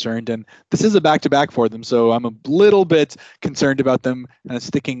minutes are concerned, and this is a back-to-back for them, so I'm a little bit concerned about them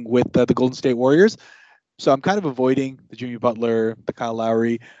sticking with the Golden State Warriors. So I'm kind of avoiding the Jimmy Butler, the Kyle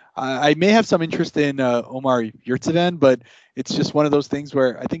Lowry. I may have some interest in Omar Yurtseven, but it's just one of those things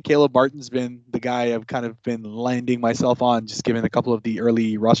where I think Caleb Martin's been the guy I've kind of been landing myself on, just given a couple of the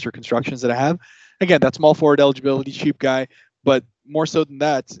early roster constructions that I have. Again, that small forward eligibility, cheap guy, but more so than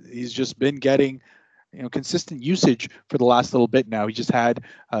that, he's just been getting consistent usage for the last little bit now. He just had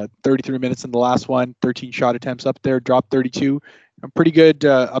 33 minutes in the last one, 13 shot attempts up there, dropped 32. a pretty good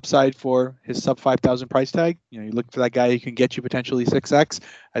upside for his sub 5,000 price tag. You look for that guy who can get you potentially 6x.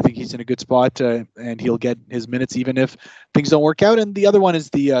 I think he's in a good spot, and he'll get his minutes even if things don't work out. And the other one is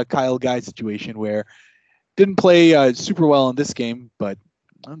the Kyle Guy situation, where didn't play super well in this game, but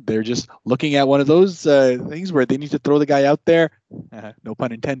they're just looking at one of those things where they need to throw the guy out there. No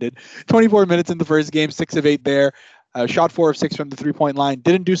pun intended. 24 minutes in the first game, 6 of 8 there. Shot 4 of 6 from the 3-point line.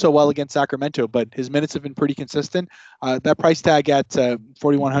 Didn't do so well against Sacramento, but his minutes have been pretty consistent. That price tag at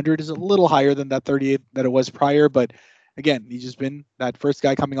 4,100 is a little higher than that 38 that it was prior, but again, he's just been that first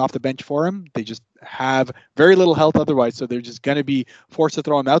guy coming off the bench for him. They just have very little health otherwise, so they're just going to be forced to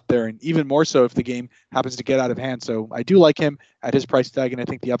throw him out there, and even more so if the game happens to get out of hand. So I do like him at his price tag, and I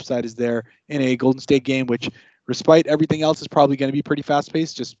think the upside is there in a Golden State game, which, despite everything else, is probably going to be pretty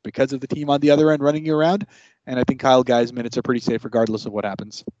fast-paced just because of the team on the other end running you around. And I think Kyle Guy's minutes are pretty safe regardless of what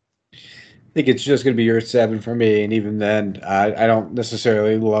happens. I think it's just going to be your 7 for me, and even then, I don't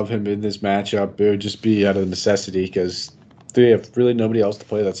necessarily love him in this matchup. It would just be out of necessity because they have really nobody else to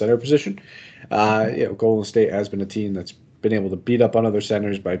play that center position. Golden State has been a team that's been able to beat up on other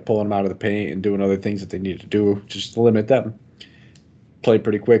centers by pulling them out of the paint and doing other things that they need to do just to limit them. Play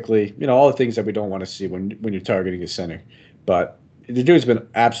pretty quickly, all the things that we don't want to see when you're targeting a center. But the dude's been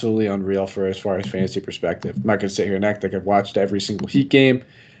absolutely unreal for as far as fantasy perspective. I'm not going to sit here and act like I've watched every single Heat game,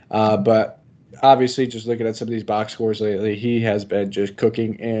 but obviously just looking at some of these box scores lately, he has been just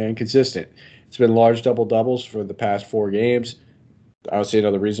cooking and consistent. It's been large double-doubles for the past 4 games. I would say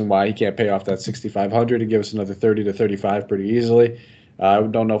another reason why he can't pay off that 6,500 and give us another 30 to 35 pretty easily. I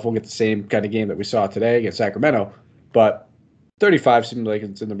don't know if we'll get the same kind of game that we saw today against Sacramento, but 35 seems like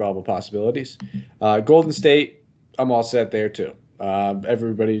it's in the realm of possibilities. Golden State, I'm all set there too.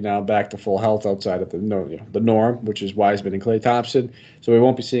 Everybody now back to full health outside of the norm, which is Wiseman and Klay Thompson. So we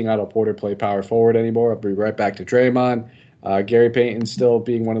won't be seeing Otto Porter play power forward anymore. I'll be right back to Draymond. Gary Payton still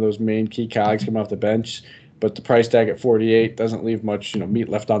being one of those main key cogs coming off the bench, but the price tag at 48 doesn't leave much meat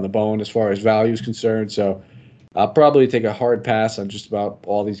left on the bone as far as value is concerned. So I'll probably take a hard pass on just about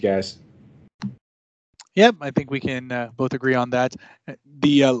all these guys. Yep, I think we can both agree on that.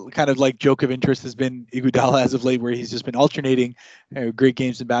 The kind of like joke of interest has been Iguodala as of late, where he's just been alternating great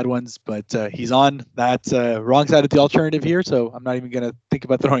games and bad ones, but he's on that wrong side of the alternative here, so I'm not even going to think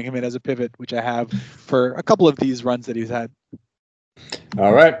about throwing him in as a pivot, which I have for a couple of these runs that he's had.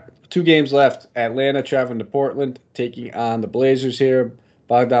 All right, 2 games left. Atlanta traveling to Portland, taking on the Blazers here.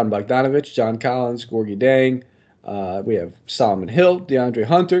 Bogdanovich, John Collins, Gorgie Dang. We have Solomon Hill, DeAndre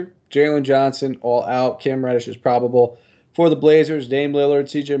Hunter, Jalen Johnson, all out. Cam Reddish is probable. For the Blazers, Dame Lillard,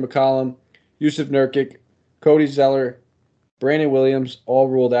 C.J. McCollum, Yusuf Nurkic, Cody Zeller, Brandon Williams, all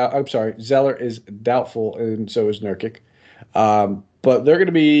ruled out. I'm sorry, Zeller is doubtful, and so is Nurkic. But they're going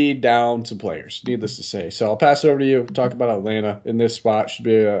to be down some players, needless to say. So I'll pass it over to you. Talk about Atlanta in this spot. Should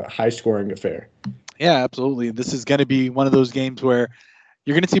be a high-scoring affair. Yeah, absolutely. This is going to be one of those games where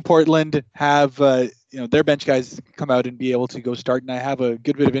you're going to see Portland have their bench guys come out and be able to go start, and I have a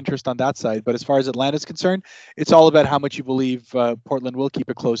good bit of interest on that side. But as far as Atlanta's concerned, it's all about how much you believe Portland will keep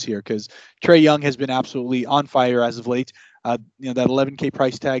it close here, because Trae Young has been absolutely on fire as of late. That 11K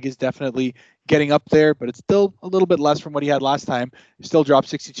price tag is definitely getting up there, but it's still a little bit less from what he had last time. He still dropped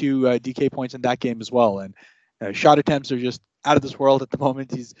 62 DK points in that game as well, and shot attempts are just out of this world at the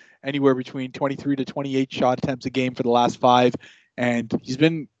moment. He's anywhere between 23 to 28 shot attempts a game for the last 5. And he's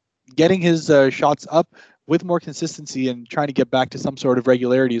been getting his shots up with more consistency and trying to get back to some sort of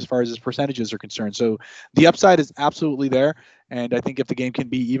regularity as far as his percentages are concerned. So the upside is absolutely there. And I think if the game can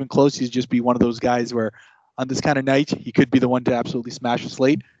be even close, he's just be one of those guys where on this kind of night, he could be the one to absolutely smash the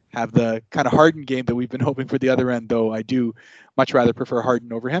slate, have the kind of Harden game that we've been hoping for the other end, though I do much rather prefer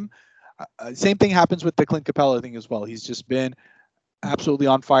Harden over him. Same thing happens with the Clint Capella thing as well. He's just been absolutely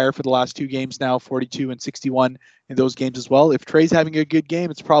on fire for the last 2 games now, 42 and 61 in those games as well. If Trae's having a good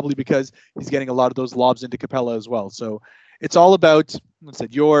game, it's probably because he's getting a lot of those lobs into Capella as well. So it's all about, like I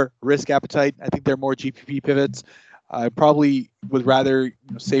said, your risk appetite. I think they're more GPP pivots. I probably would rather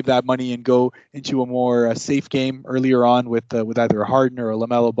save that money and go into a more safe game earlier on with either a Harden or a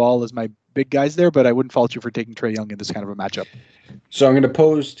LaMelo Ball as my big guys there, but I wouldn't fault you for taking Trae Young in this kind of a matchup. So I'm going to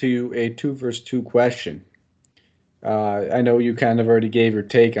pose to you a 2 versus 2 question. I know you kind of already gave your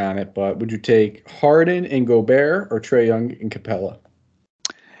take on it, but would you take Harden and Gobert or Trae Young and Capella?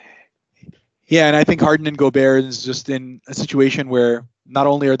 Yeah, and I think Harden and Gobert is just in a situation where not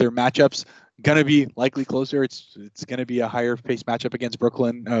only are their matchups going to be likely closer, it's going to be a higher pace matchup against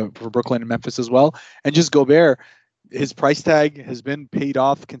Brooklyn for Brooklyn and Memphis as well. And just Gobert, his price tag has been paid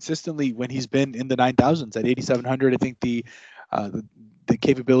off consistently when he's been in the 9,000s at 8,700. I think the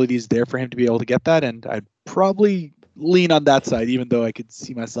capability is there for him to be able to get that, and I'd probably lean on that side, even though I could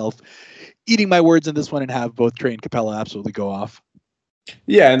see myself eating my words in this one and have both Trey and Capella absolutely go off.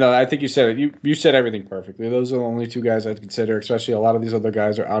 Yeah, no, I think you said it. You said everything perfectly. Those are the only two guys I'd consider, especially a lot of these other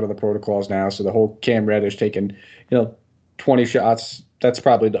guys are out of the protocols now. So the whole Cam Reddish taking, 20 shots, that's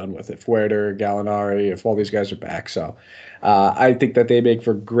probably done with it. Fueder, Gallinari, if all these guys are back. So I think that they make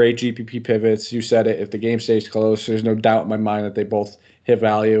for great GPP pivots. You said it. If the game stays close, there's no doubt in my mind that they both hit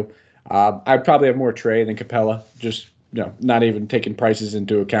value. I'd probably have more Trey than Capella, just, not even taking prices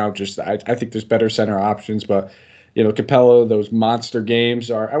into account. Just I think there's better center options, but Capella, those monster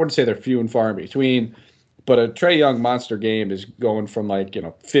games I wouldn't say they're few and far in between, but a Trae Young monster game is going from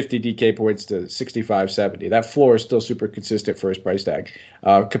 50 DK points to 65, 70. That floor is still super consistent for his price tag.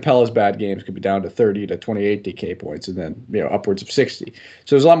 Capella's bad games could be down to 30 to 28 DK points and then, upwards of 60.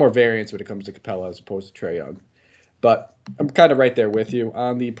 So there's a lot more variance when it comes to Capella as opposed to Trae Young. But I'm kind of right there with you.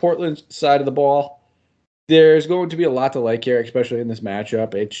 On the Portland side of the ball, there's going to be a lot to like here, especially in this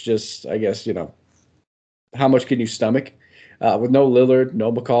matchup. It's just, I guess, how much can you stomach? With no Lillard,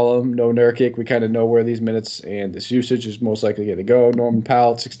 no McCollum, no Nurkic, we kind of know where these minutes and this usage is most likely going to go. Norman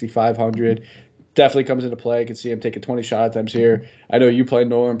Powell, 6,500, definitely comes into play. I can see him taking 20 shot attempts here. I know you play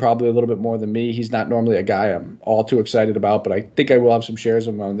Norman probably a little bit more than me. He's not normally a guy I'm all too excited about, but I think I will have some shares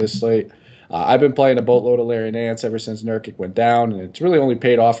of him on this slate. I've been playing a boatload of Larry Nance ever since Nurkic went down, and it's really only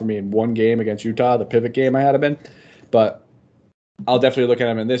paid off for me in one game against Utah, the pivot game I had him in. But I'll definitely look at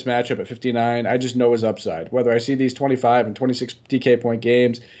him in this matchup at 59. I just know his upside. Whether I see these 25 and 26 DK point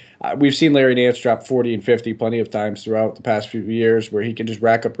games, we've seen Larry Nance drop 40 and 50 plenty of times throughout the past few years where he can just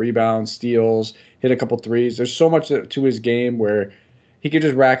rack up rebounds, steals, hit a couple threes. There's so much to his game where he can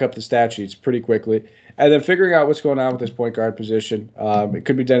just rack up the stat sheets pretty quickly. And then figuring out what's going on with his point guard position. It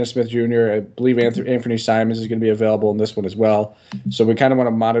could be Dennis Smith Jr. I believe Anthony Simons is going to be available in this one as well. So we kind of want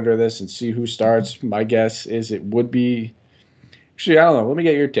to monitor this and see who starts. My guess is it would be – actually, I don't know. Let me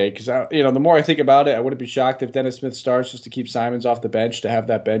get your take because, the more I think about it, I wouldn't be shocked if Dennis Smith starts just to keep Simons off the bench to have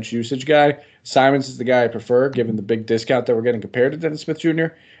that bench usage guy. Simons is the guy I prefer given the big discount that we're getting compared to Dennis Smith Jr.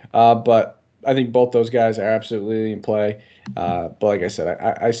 But I think both those guys are absolutely in play. But like I said,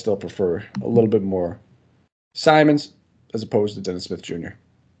 I still prefer a little bit more Simons as opposed to Dennis Smith Jr.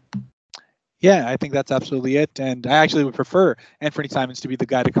 Yeah, I think that's absolutely it. And I actually would prefer Anthony Simons to be the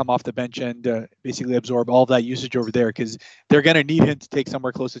guy to come off the bench and basically absorb all of that usage over there because they're going to need him to take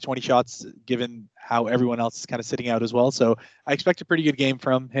somewhere close to 20 shots given how everyone else is kind of sitting out as well. So I expect a pretty good game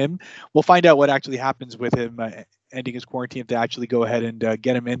from him. We'll find out what actually happens with him ending his quarantine to actually go ahead and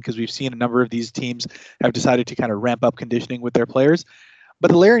get him in because we've seen a number of these teams have decided to kind of ramp up conditioning with their players. But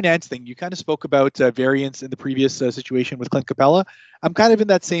the Larry Nance thing, you kind of spoke about variance in the previous situation with Clint Capella. I'm kind of in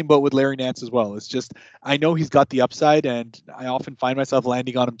that same boat with Larry Nance as well. It's just, I know he's got the upside, and I often find myself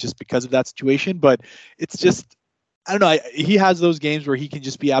landing on him just because of that situation. But it's just, I don't know. He has those games where he can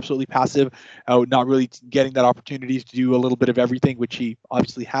just be absolutely passive, not really getting that opportunity to do a little bit of everything, which he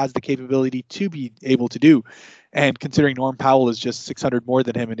obviously has the capability to be able to do. And considering Norm Powell is just 600 more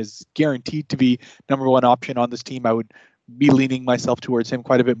than him and is guaranteed to be number one option on this team, I would be leaning myself towards him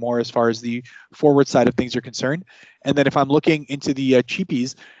quite a bit more as far as the forward side of things are concerned. And then if I'm looking into the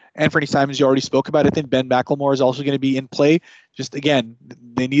cheapies, Anthony Simons, you already spoke about. I think Ben McLemore is also going to be in play. Just again,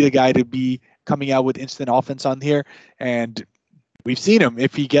 they need a guy to be coming out with instant offense on here. And we've seen him.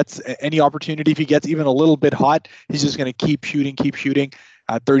 If he gets any opportunity, if he gets even a little bit hot, he's just going to keep shooting.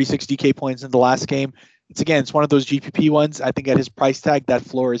 36 DK points in the last game. It's one of those GPP ones. I think at his price tag, that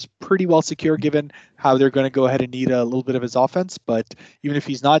floor is pretty well secure given how they're going to go ahead and need a little bit of his offense. But even if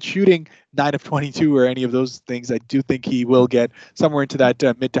he's not shooting 9 of 22 or any of those things, I do think he will get somewhere into that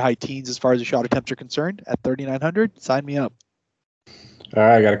mid to high teens as far as the shot attempts are concerned at 3,900. Sign me up. All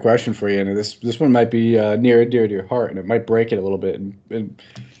right, I got a question for you, and this one might be near and dear to your heart, and it might break it a little bit. And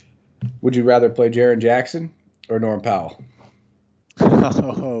would you rather play Jaren Jackson or Norm Powell?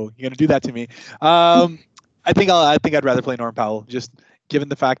 Oh, you're gonna do that to me. I think I'd rather play Norm Powell, just given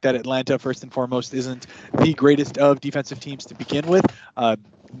the fact that Atlanta, first and foremost, isn't the greatest of defensive teams to begin with.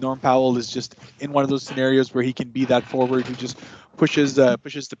 Norm Powell is just in one of those scenarios where he can be that forward who just pushes the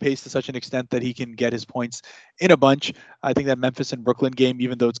pace to such an extent that he can get his points in a bunch. I think that Memphis and Brooklyn game,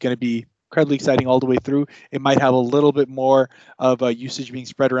 even though it's going to be incredibly exciting all the way through, it might have a little bit more of usage being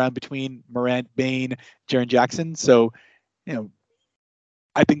spread around between Morant, Bane, Jaren Jackson. So,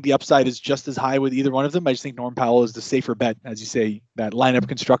 I think the upside is just as high with either one of them. I just think Norm Powell is the safer bet, as you say, that lineup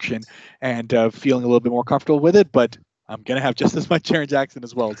construction and feeling a little bit more comfortable with it. But I'm going to have just as much Jaren Jackson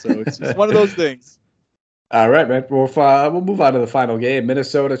as well. So it's just one of those things. All right, man. We'll move on to the final game.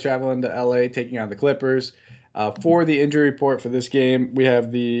 Minnesota traveling to LA, taking on the Clippers. For the injury report for this game, we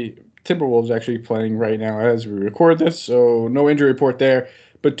have the Timberwolves actually playing right now as we record this, so no injury report there.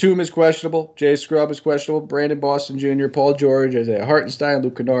 Batum is questionable. Jay Scrubb is questionable. Brandon Boston Jr., Paul George, Isaiah Hartenstein,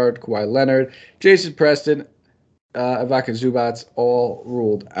 Luke Kennard, Kawhi Leonard, Jason Preston, Ivica Zubats all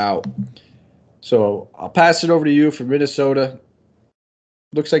ruled out. So I'll pass it over to you for Minnesota.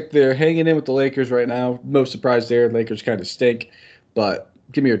 Looks like they're hanging in with the Lakers right now. No surprise there. Lakers kind of stink, but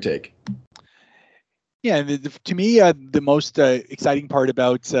give me your take. Yeah, to me, the most exciting part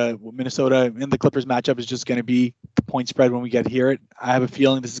about Minnesota and the Clippers matchup is just going to be the point spread when we get to hear it. I have a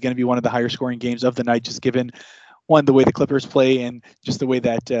feeling this is going to be one of the higher scoring games of the night, just given, one, the way the Clippers play and just the way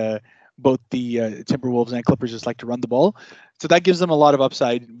that both the Timberwolves and Clippers just like to run the ball. So that gives them a lot of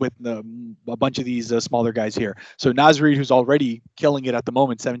upside with a bunch of these smaller guys here. So Naz Reid, who's already killing it at the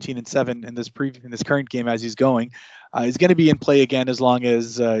moment, 17-7 in this current game as he's going, is going to be in play again as long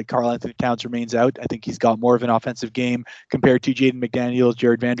as Karl Anthony Towns remains out. I think he's got more of an offensive game compared to Jaden McDaniels,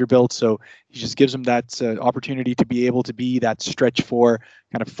 Jared Vanderbilt. So he just gives him that opportunity to be able to be that stretch for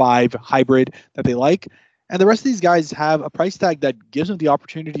kind of 5 hybrid that they like. And the rest of these guys have a price tag that gives them the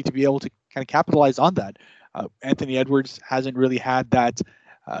opportunity to be able to kind of capitalize on that. Anthony Edwards hasn't really had that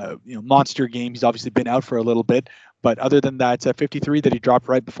monster game. He's obviously been out for a little bit. But other than that 53 that he dropped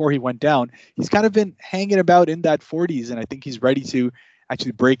right before he went down, he's kind of been hanging about in that 40s. And I think he's ready to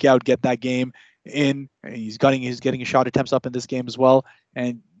actually break out, get that game in. He's getting his shot attempts up in this game as well.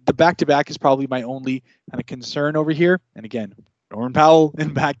 And the back-to-back is probably my only kind of concern over here. And again, Norman Powell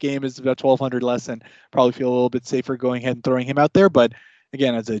in back game is about 1,200 less, and probably feel a little bit safer going ahead and throwing him out there. But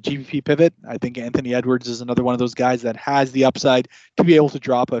again, as a GPP pivot, I think Anthony Edwards is another one of those guys that has the upside to be able to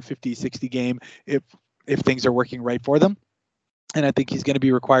drop a 50, 60 game if things are working right for them. And I think he's going to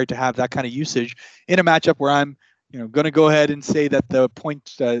be required to have that kind of usage in a matchup where I'm going to go ahead and say that the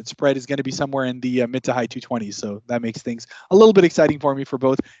point spread is going to be somewhere in the mid to high 220s. So that makes things a little bit exciting for me for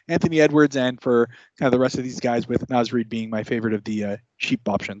both Anthony Edwards and for kind of the rest of these guys, with Naz Reid being my favorite of the cheap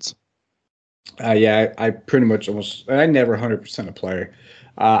options. I pretty much I never 100% a player.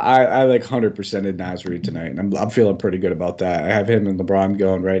 I like 100% in Naz Reid tonight, and I'm feeling pretty good about that. I have him and LeBron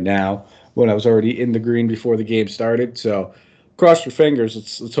going right now when I was already in the green before the game started. So cross your fingers.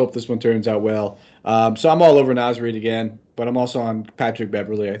 Let's hope this one turns out well. So I'm all over Naz Reid again, but I'm also on Patrick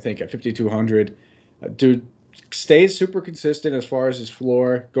Beverley, I think, at 5,200. Dude stays super consistent as far as his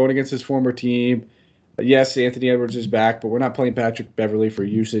floor, going against his former team. Yes, Anthony Edwards is back, but we're not playing Patrick Beverley for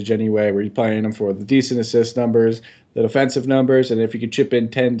usage anyway. We're playing him for the decent assist numbers, the defensive numbers, and if you could chip in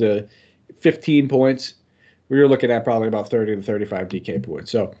 10 to 15 points, we're looking at probably about 30 to 35 DK points.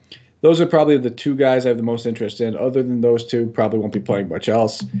 So those are probably the two guys I have the most interest in. Other than those two, probably won't be playing much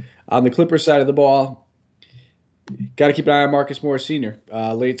else. On the Clippers side of the ball, got to keep an eye on Marcus Morris Sr.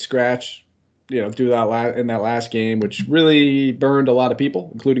 Late scratch, through that in that last game, which really burned a lot of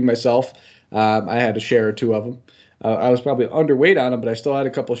people, including myself. I had a share or two of them. I was probably underweight on him, but I still had a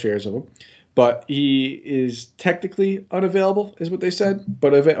couple shares of him. But he is technically unavailable, is what they said,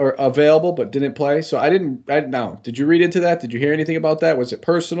 or available, but didn't play. So I didn't know. Did you read into that? Did you hear anything about that? Was it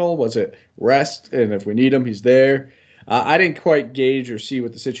personal? Was it rest? And if we need him, he's there. I didn't quite gauge or see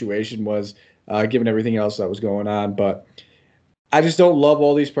what the situation was, given everything else that was going on. But I just don't love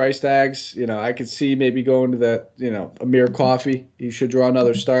all these price tags. I could see maybe going to that, Amir Coffey. He should draw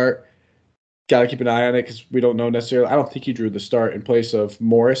another start. Got to keep an eye on it because we don't know necessarily. I don't think he drew the start in place of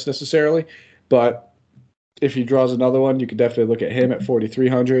Morris necessarily, but if he draws another one, you could definitely look at him at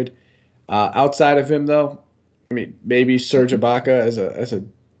 4,300. Outside of him, though, I mean, maybe Serge Ibaka as a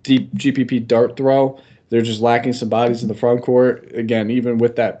deep GPP dart throw. They're just lacking some bodies in the front court. Again, even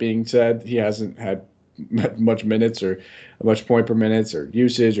with that being said, he hasn't had much minutes or much point per minutes or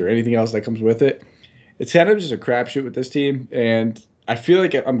usage or anything else that comes with it. It's kind of just a crapshoot with this team, and I feel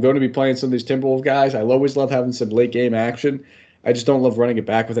like I'm going to be playing some of these Timberwolves guys. I always love having some late game action. I just don't love running it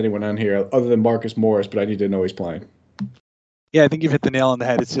back with anyone on here other than Marcus Morris, but I need to know he's playing. Yeah, I think you've hit the nail on the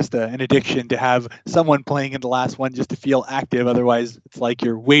head. It's just an addiction to have someone playing in the last one just to feel active. Otherwise, it's like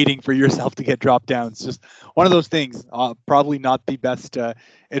you're waiting for yourself to get dropped down. It's just one of those things. Probably not the best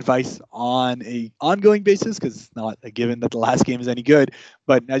advice on a ongoing basis because it's not a given that the last game is any good.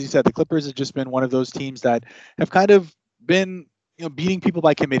 But as you said, the Clippers have just been one of those teams that have kind of been beating people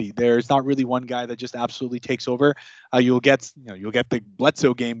by committee. There's not really one guy that just absolutely takes over. You'll get the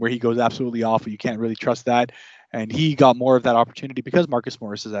Bledsoe game where he goes absolutely off, but you can't really trust that. And he got more of that opportunity because Marcus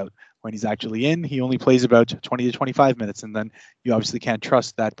Morris is out. When he's actually in, he only plays about 20 to 25 minutes, and then you obviously can't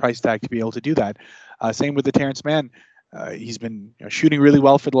trust that price tag to be able to do that. Same with the Terrence Mann. He's been shooting really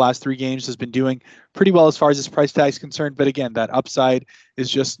well for the last 3 games, has been doing pretty well as far as his price tag is concerned. But again, that upside is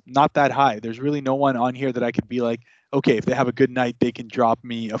just not that high. There's really no one on here that I could be like, okay, if they have a good night, they can drop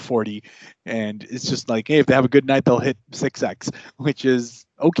me a 40. And it's just like, hey, if they have a good night, they'll hit 6x, which is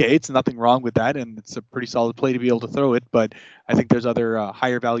okay. It's nothing wrong with that. And it's a pretty solid play to be able to throw it. But I think there's other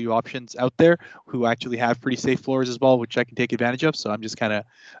higher value options out there who actually have pretty safe floors as well, which I can take advantage of. So I'm just kind of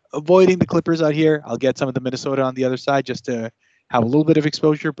avoiding the Clippers out here. I'll get some of the Minnesota on the other side just to have a little bit of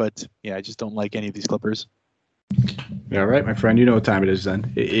exposure. But yeah, I just don't like any of these Clippers. All right, my friend, you know what time it is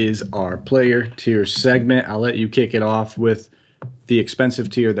then. It is our player tier segment. I'll let you kick it off with the expensive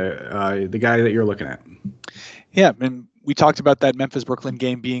tier, the guy that you're looking at. Yeah, and we talked about that Memphis-Brooklyn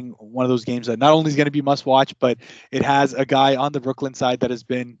game being one of those games that not only is going to be must-watch, but it has a guy on the Brooklyn side that has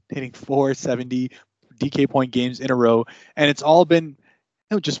been hitting 470 DK point games in a row, and it's all been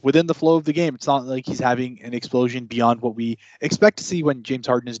just within the flow of the game. It's not like he's having an explosion beyond what we expect to see when James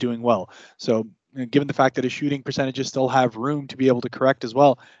Harden is doing well. So given the fact that his shooting percentages still have room to be able to correct as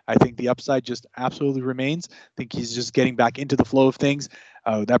well, I think the upside just absolutely remains. I think he's just getting back into the flow of things.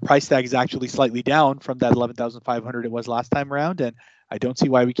 That price tag is actually slightly down from that 11,500 it was last time around, and I don't see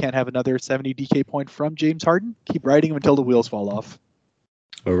why we can't have another 70 DK point from James Harden. Keep riding him until the wheels fall off.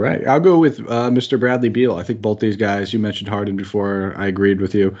 All right. I'll go with Mr. Bradley Beal. I think both these guys, you mentioned Harden before. I agreed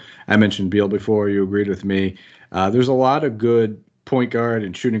with you. I mentioned Beal before. You agreed with me. There's a lot of good point guard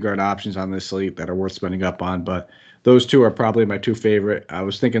and shooting guard options on this slate that are worth spending up on, but those two are probably my two favorite. I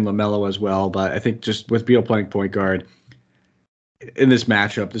was thinking LaMelo as well, but I think just with Beal playing point guard in this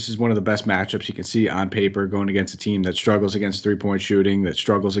matchup, this is one of the best matchups you can see on paper going against a team that struggles against three-point shooting, that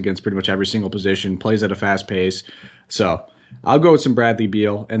struggles against pretty much every single position, plays at a fast pace. So I'll go with some Bradley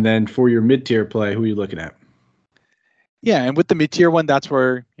Beal. And then for your mid-tier play, who are you looking at? Yeah, and with the mid-tier one, that's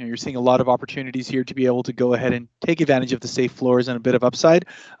where you're seeing a lot of opportunities here to be able to go ahead and take advantage of the safe floors and a bit of upside.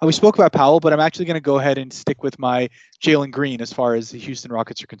 We spoke about Powell, but I'm actually going to go ahead and stick with my Jalen Green as far as the Houston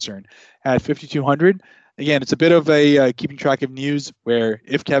Rockets are concerned. At 5,200, again, it's a bit of a keeping track of news where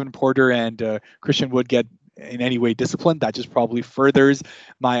if Kevin Porter and Christian Wood get in any way disciplined, that just probably furthers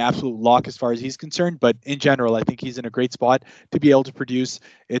my absolute lock as far as he's concerned. But in general, I think he's in a great spot to be able to produce.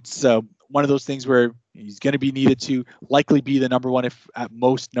 It's one of those things where he's going to be needed to likely be the number one, if at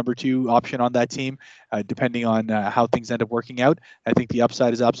most number two option on that team, depending on how things end up working out. I think the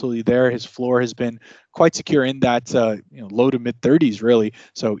upside is absolutely there. His floor has been quite secure in that low to mid 30s, really.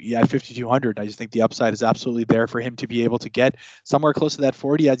 So yeah, at 5,200, I just think the upside is absolutely there for him to be able to get somewhere close to that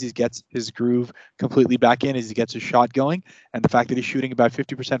 40 as he gets his groove completely back in, as he gets his shot going. And the fact that he's shooting about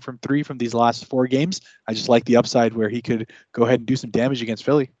 50% from three from these last 4 games, I just like the upside where he could go ahead and do some damage against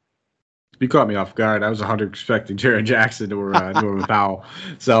Philly. You caught me off guard. I was 100 expecting Jaren Jackson or Norman Powell.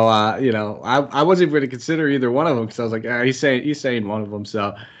 So, I wasn't even going to consider either one of them because I was like, he's saying one of them.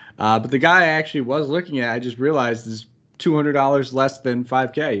 So, but the guy I actually was looking at, I just realized is $200 less than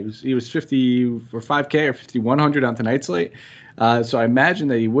 5K. He was 50 or 5K or 5,100 on tonight's slate. So I imagine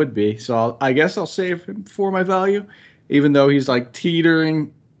that he would be. So I guess I'll save him for my value, even though he's like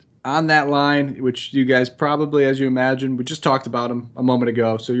teetering on that line, which you guys probably, as you imagine, we just talked about him a moment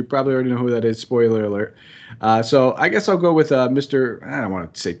ago, so you probably already know who that is. Spoiler alert. So I guess I'll go with Mr. I don't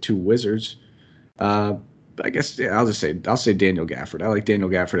want to say two wizards. I guess I'll say Daniel Gafford. I like Daniel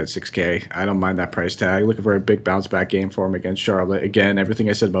Gafford at 6K. I don't mind that price tag. Looking for a big bounce back game for him against Charlotte. Again,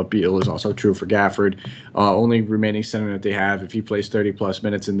 everything I said about Beal is also true for Gafford. Only remaining center that they have, if he plays 30 plus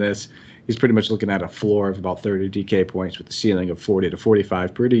minutes in this, he's pretty much looking at a floor of about 30 DK points with a ceiling of 40 to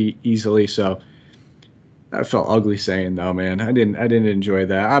 45 pretty easily. So I felt ugly saying though, man. I didn't enjoy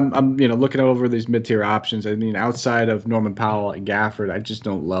that. I'm looking over these mid-tier options. I mean, outside of Norman Powell and Gafford, I just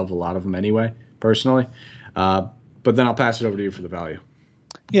don't love a lot of them anyway, personally. But then I'll pass it over to you for the value.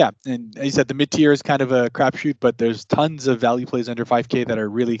 Yeah, and as you said, the mid-tier is kind of a crapshoot, but there's tons of value plays under 5K that are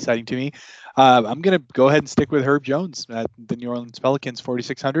really exciting to me. I'm going to go ahead and stick with Herb Jones at the New Orleans Pelicans,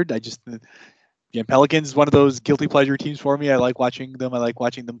 4,600. Pelicans is one of those guilty pleasure teams for me. I like watching them. I like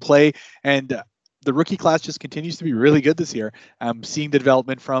watching them play. And the rookie class just continues to be really good this year. I'm seeing the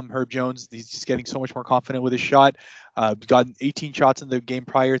development from Herb Jones. He's just getting so much more confident with his shot. Gotten 18 shots in the game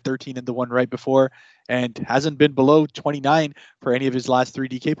prior, 13 in the one right before, and hasn't been below 29 for any of his last 3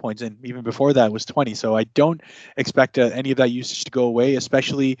 DK points. And even before that was 20. So I don't expect any of that usage to go away,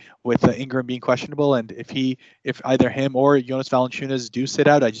 especially with Ingram being questionable. And if either him or Jonas Valanciunas do sit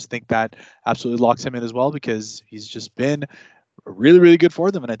out, I just think that absolutely locks him in as well, because he's just been really, really good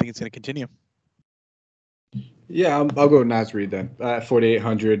for them. And I think it's going to continue. Yeah, I'll go with Naz Reid then.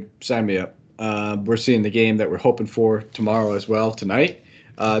 4,800, sign me up. We're seeing the game that we're hoping for tomorrow as well, tonight.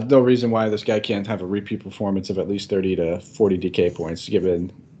 No reason why this guy can't have a repeat performance of at least 30 to 40 DK points, given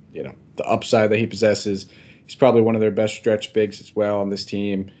the upside that he possesses. He's probably one of their best stretch bigs as well on this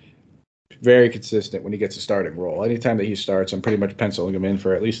team. very consistent when he gets a starting role. Anytime that he starts, I'm pretty much penciling him in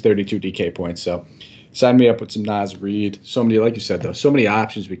for at least 32 DK points. So sign me up with some Nas Reed. So many, like you said, though, so many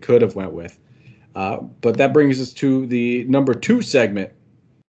options we could have went with. But that brings us to the number 2 segment.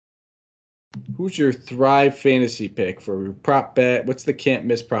 Who's your Thrive fantasy pick for prop bet? What's the can't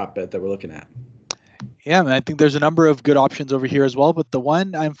miss prop bet that we're looking at? Yeah, I think there's a number of good options over here as well, but the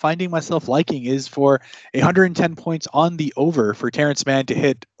one I'm finding myself liking is for 110 points on the over for Terrence Mann to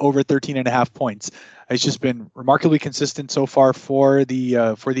hit over 13.5 points. It's just been remarkably consistent so far for the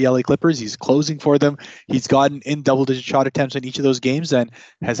LA Clippers. He's closing for them. He's gotten in double-digit shot attempts in each of those games and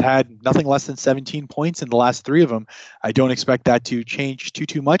has had nothing less than 17 points in the last 3 of them. I don't expect that to change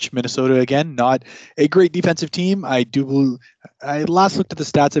too much. Minnesota, again, not a great defensive team. I last looked at the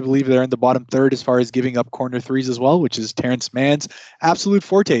stats. I believe they're in the bottom third as far as giving up corner threes as well, which is Terrence Mann's absolute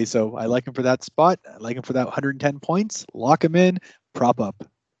forte. So I like him for that spot. I like him for that 110 points. Lock him in. Prop up.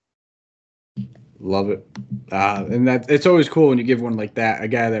 Love it. And that it's always cool when you give one like that, a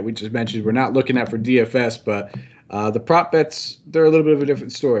guy that we just mentioned. We're not looking at for DFS, but the prop bets, they're a little bit of a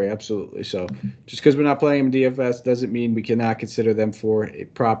different story. Absolutely. So just because we're not playing them in DFS doesn't mean we cannot consider them for a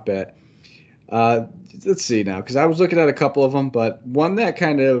prop bet. Let's see now, because I was looking at a couple of them, but one that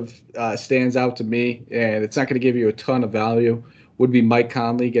kind of stands out to me, and it's not going to give you a ton of value, would be Mike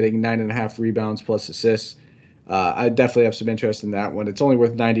Conley getting 9.5 rebounds plus assists. I definitely have some interest in that one. It's only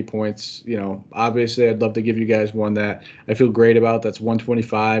worth 90 points. Obviously, I'd love to give you guys one that I feel great about. That's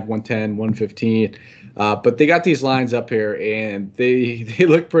 125, 110, 115. But they got these lines up here, and they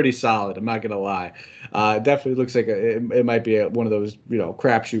look pretty solid. I'm not going to lie. It definitely looks like it might be one of those,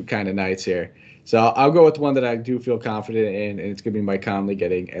 crapshoot kind of nights here. So I'll go with one that I do feel confident in, and it's going to be Mike Conley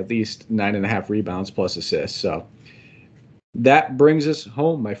getting at least 9.5 rebounds plus assists. So that brings us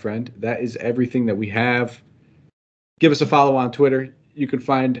home, my friend. That is everything that we have. Give us a follow on Twitter. You can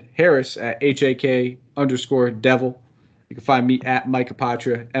find Harris at HAK_devil. You can find me at Mike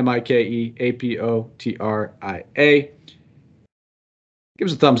Apotria, MikeApotria. Give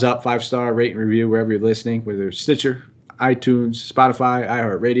us a thumbs up, 5-star, rate and review wherever you're listening, whether it's Stitcher, iTunes, Spotify,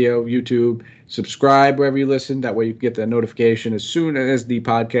 iHeartRadio, YouTube. Subscribe wherever you listen. That way you can get that notification as soon as the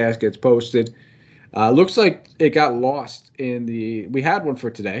podcast gets posted. Looks like it got lost we had one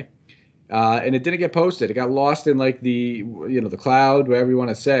for today. And it didn't get posted. It got lost in the cloud, whatever you want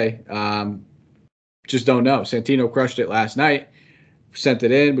to say. Just don't know. Santino crushed it last night. Sent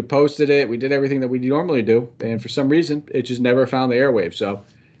it in. We posted it. We did everything that we normally do. And for some reason, it just never found the airwaves. So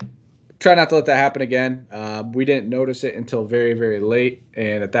try not to let that happen again. We didn't notice it until very, very late.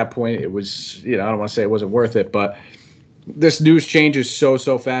 And at that point, it was, I don't want to say it wasn't worth it, but this news changes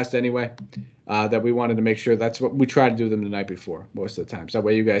so fast anyway. That we wanted to make sure that's what we try to do them the night before most of the time. So that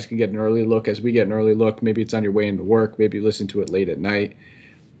way you guys can get an early look as we get an early look. Maybe it's on your way into work. Maybe you listen to it late at night.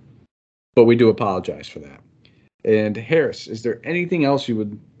 But we do apologize for that. And Harris, is there anything else you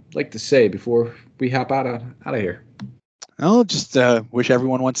would like to say before we hop out of here? I'll just wish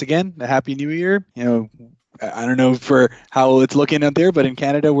everyone once again a happy new year. I don't know for how it's looking out there, but in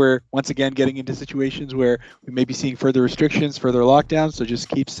Canada, we're once again getting into situations where we may be seeing further restrictions, further lockdowns. So just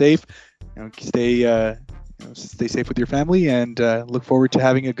keep safe. Stay safe with your family, and look forward to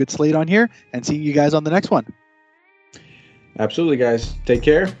having a good slate on here and seeing you guys on the next one. Absolutely, guys. Take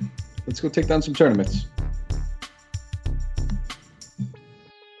care. Let's go take down some tournaments.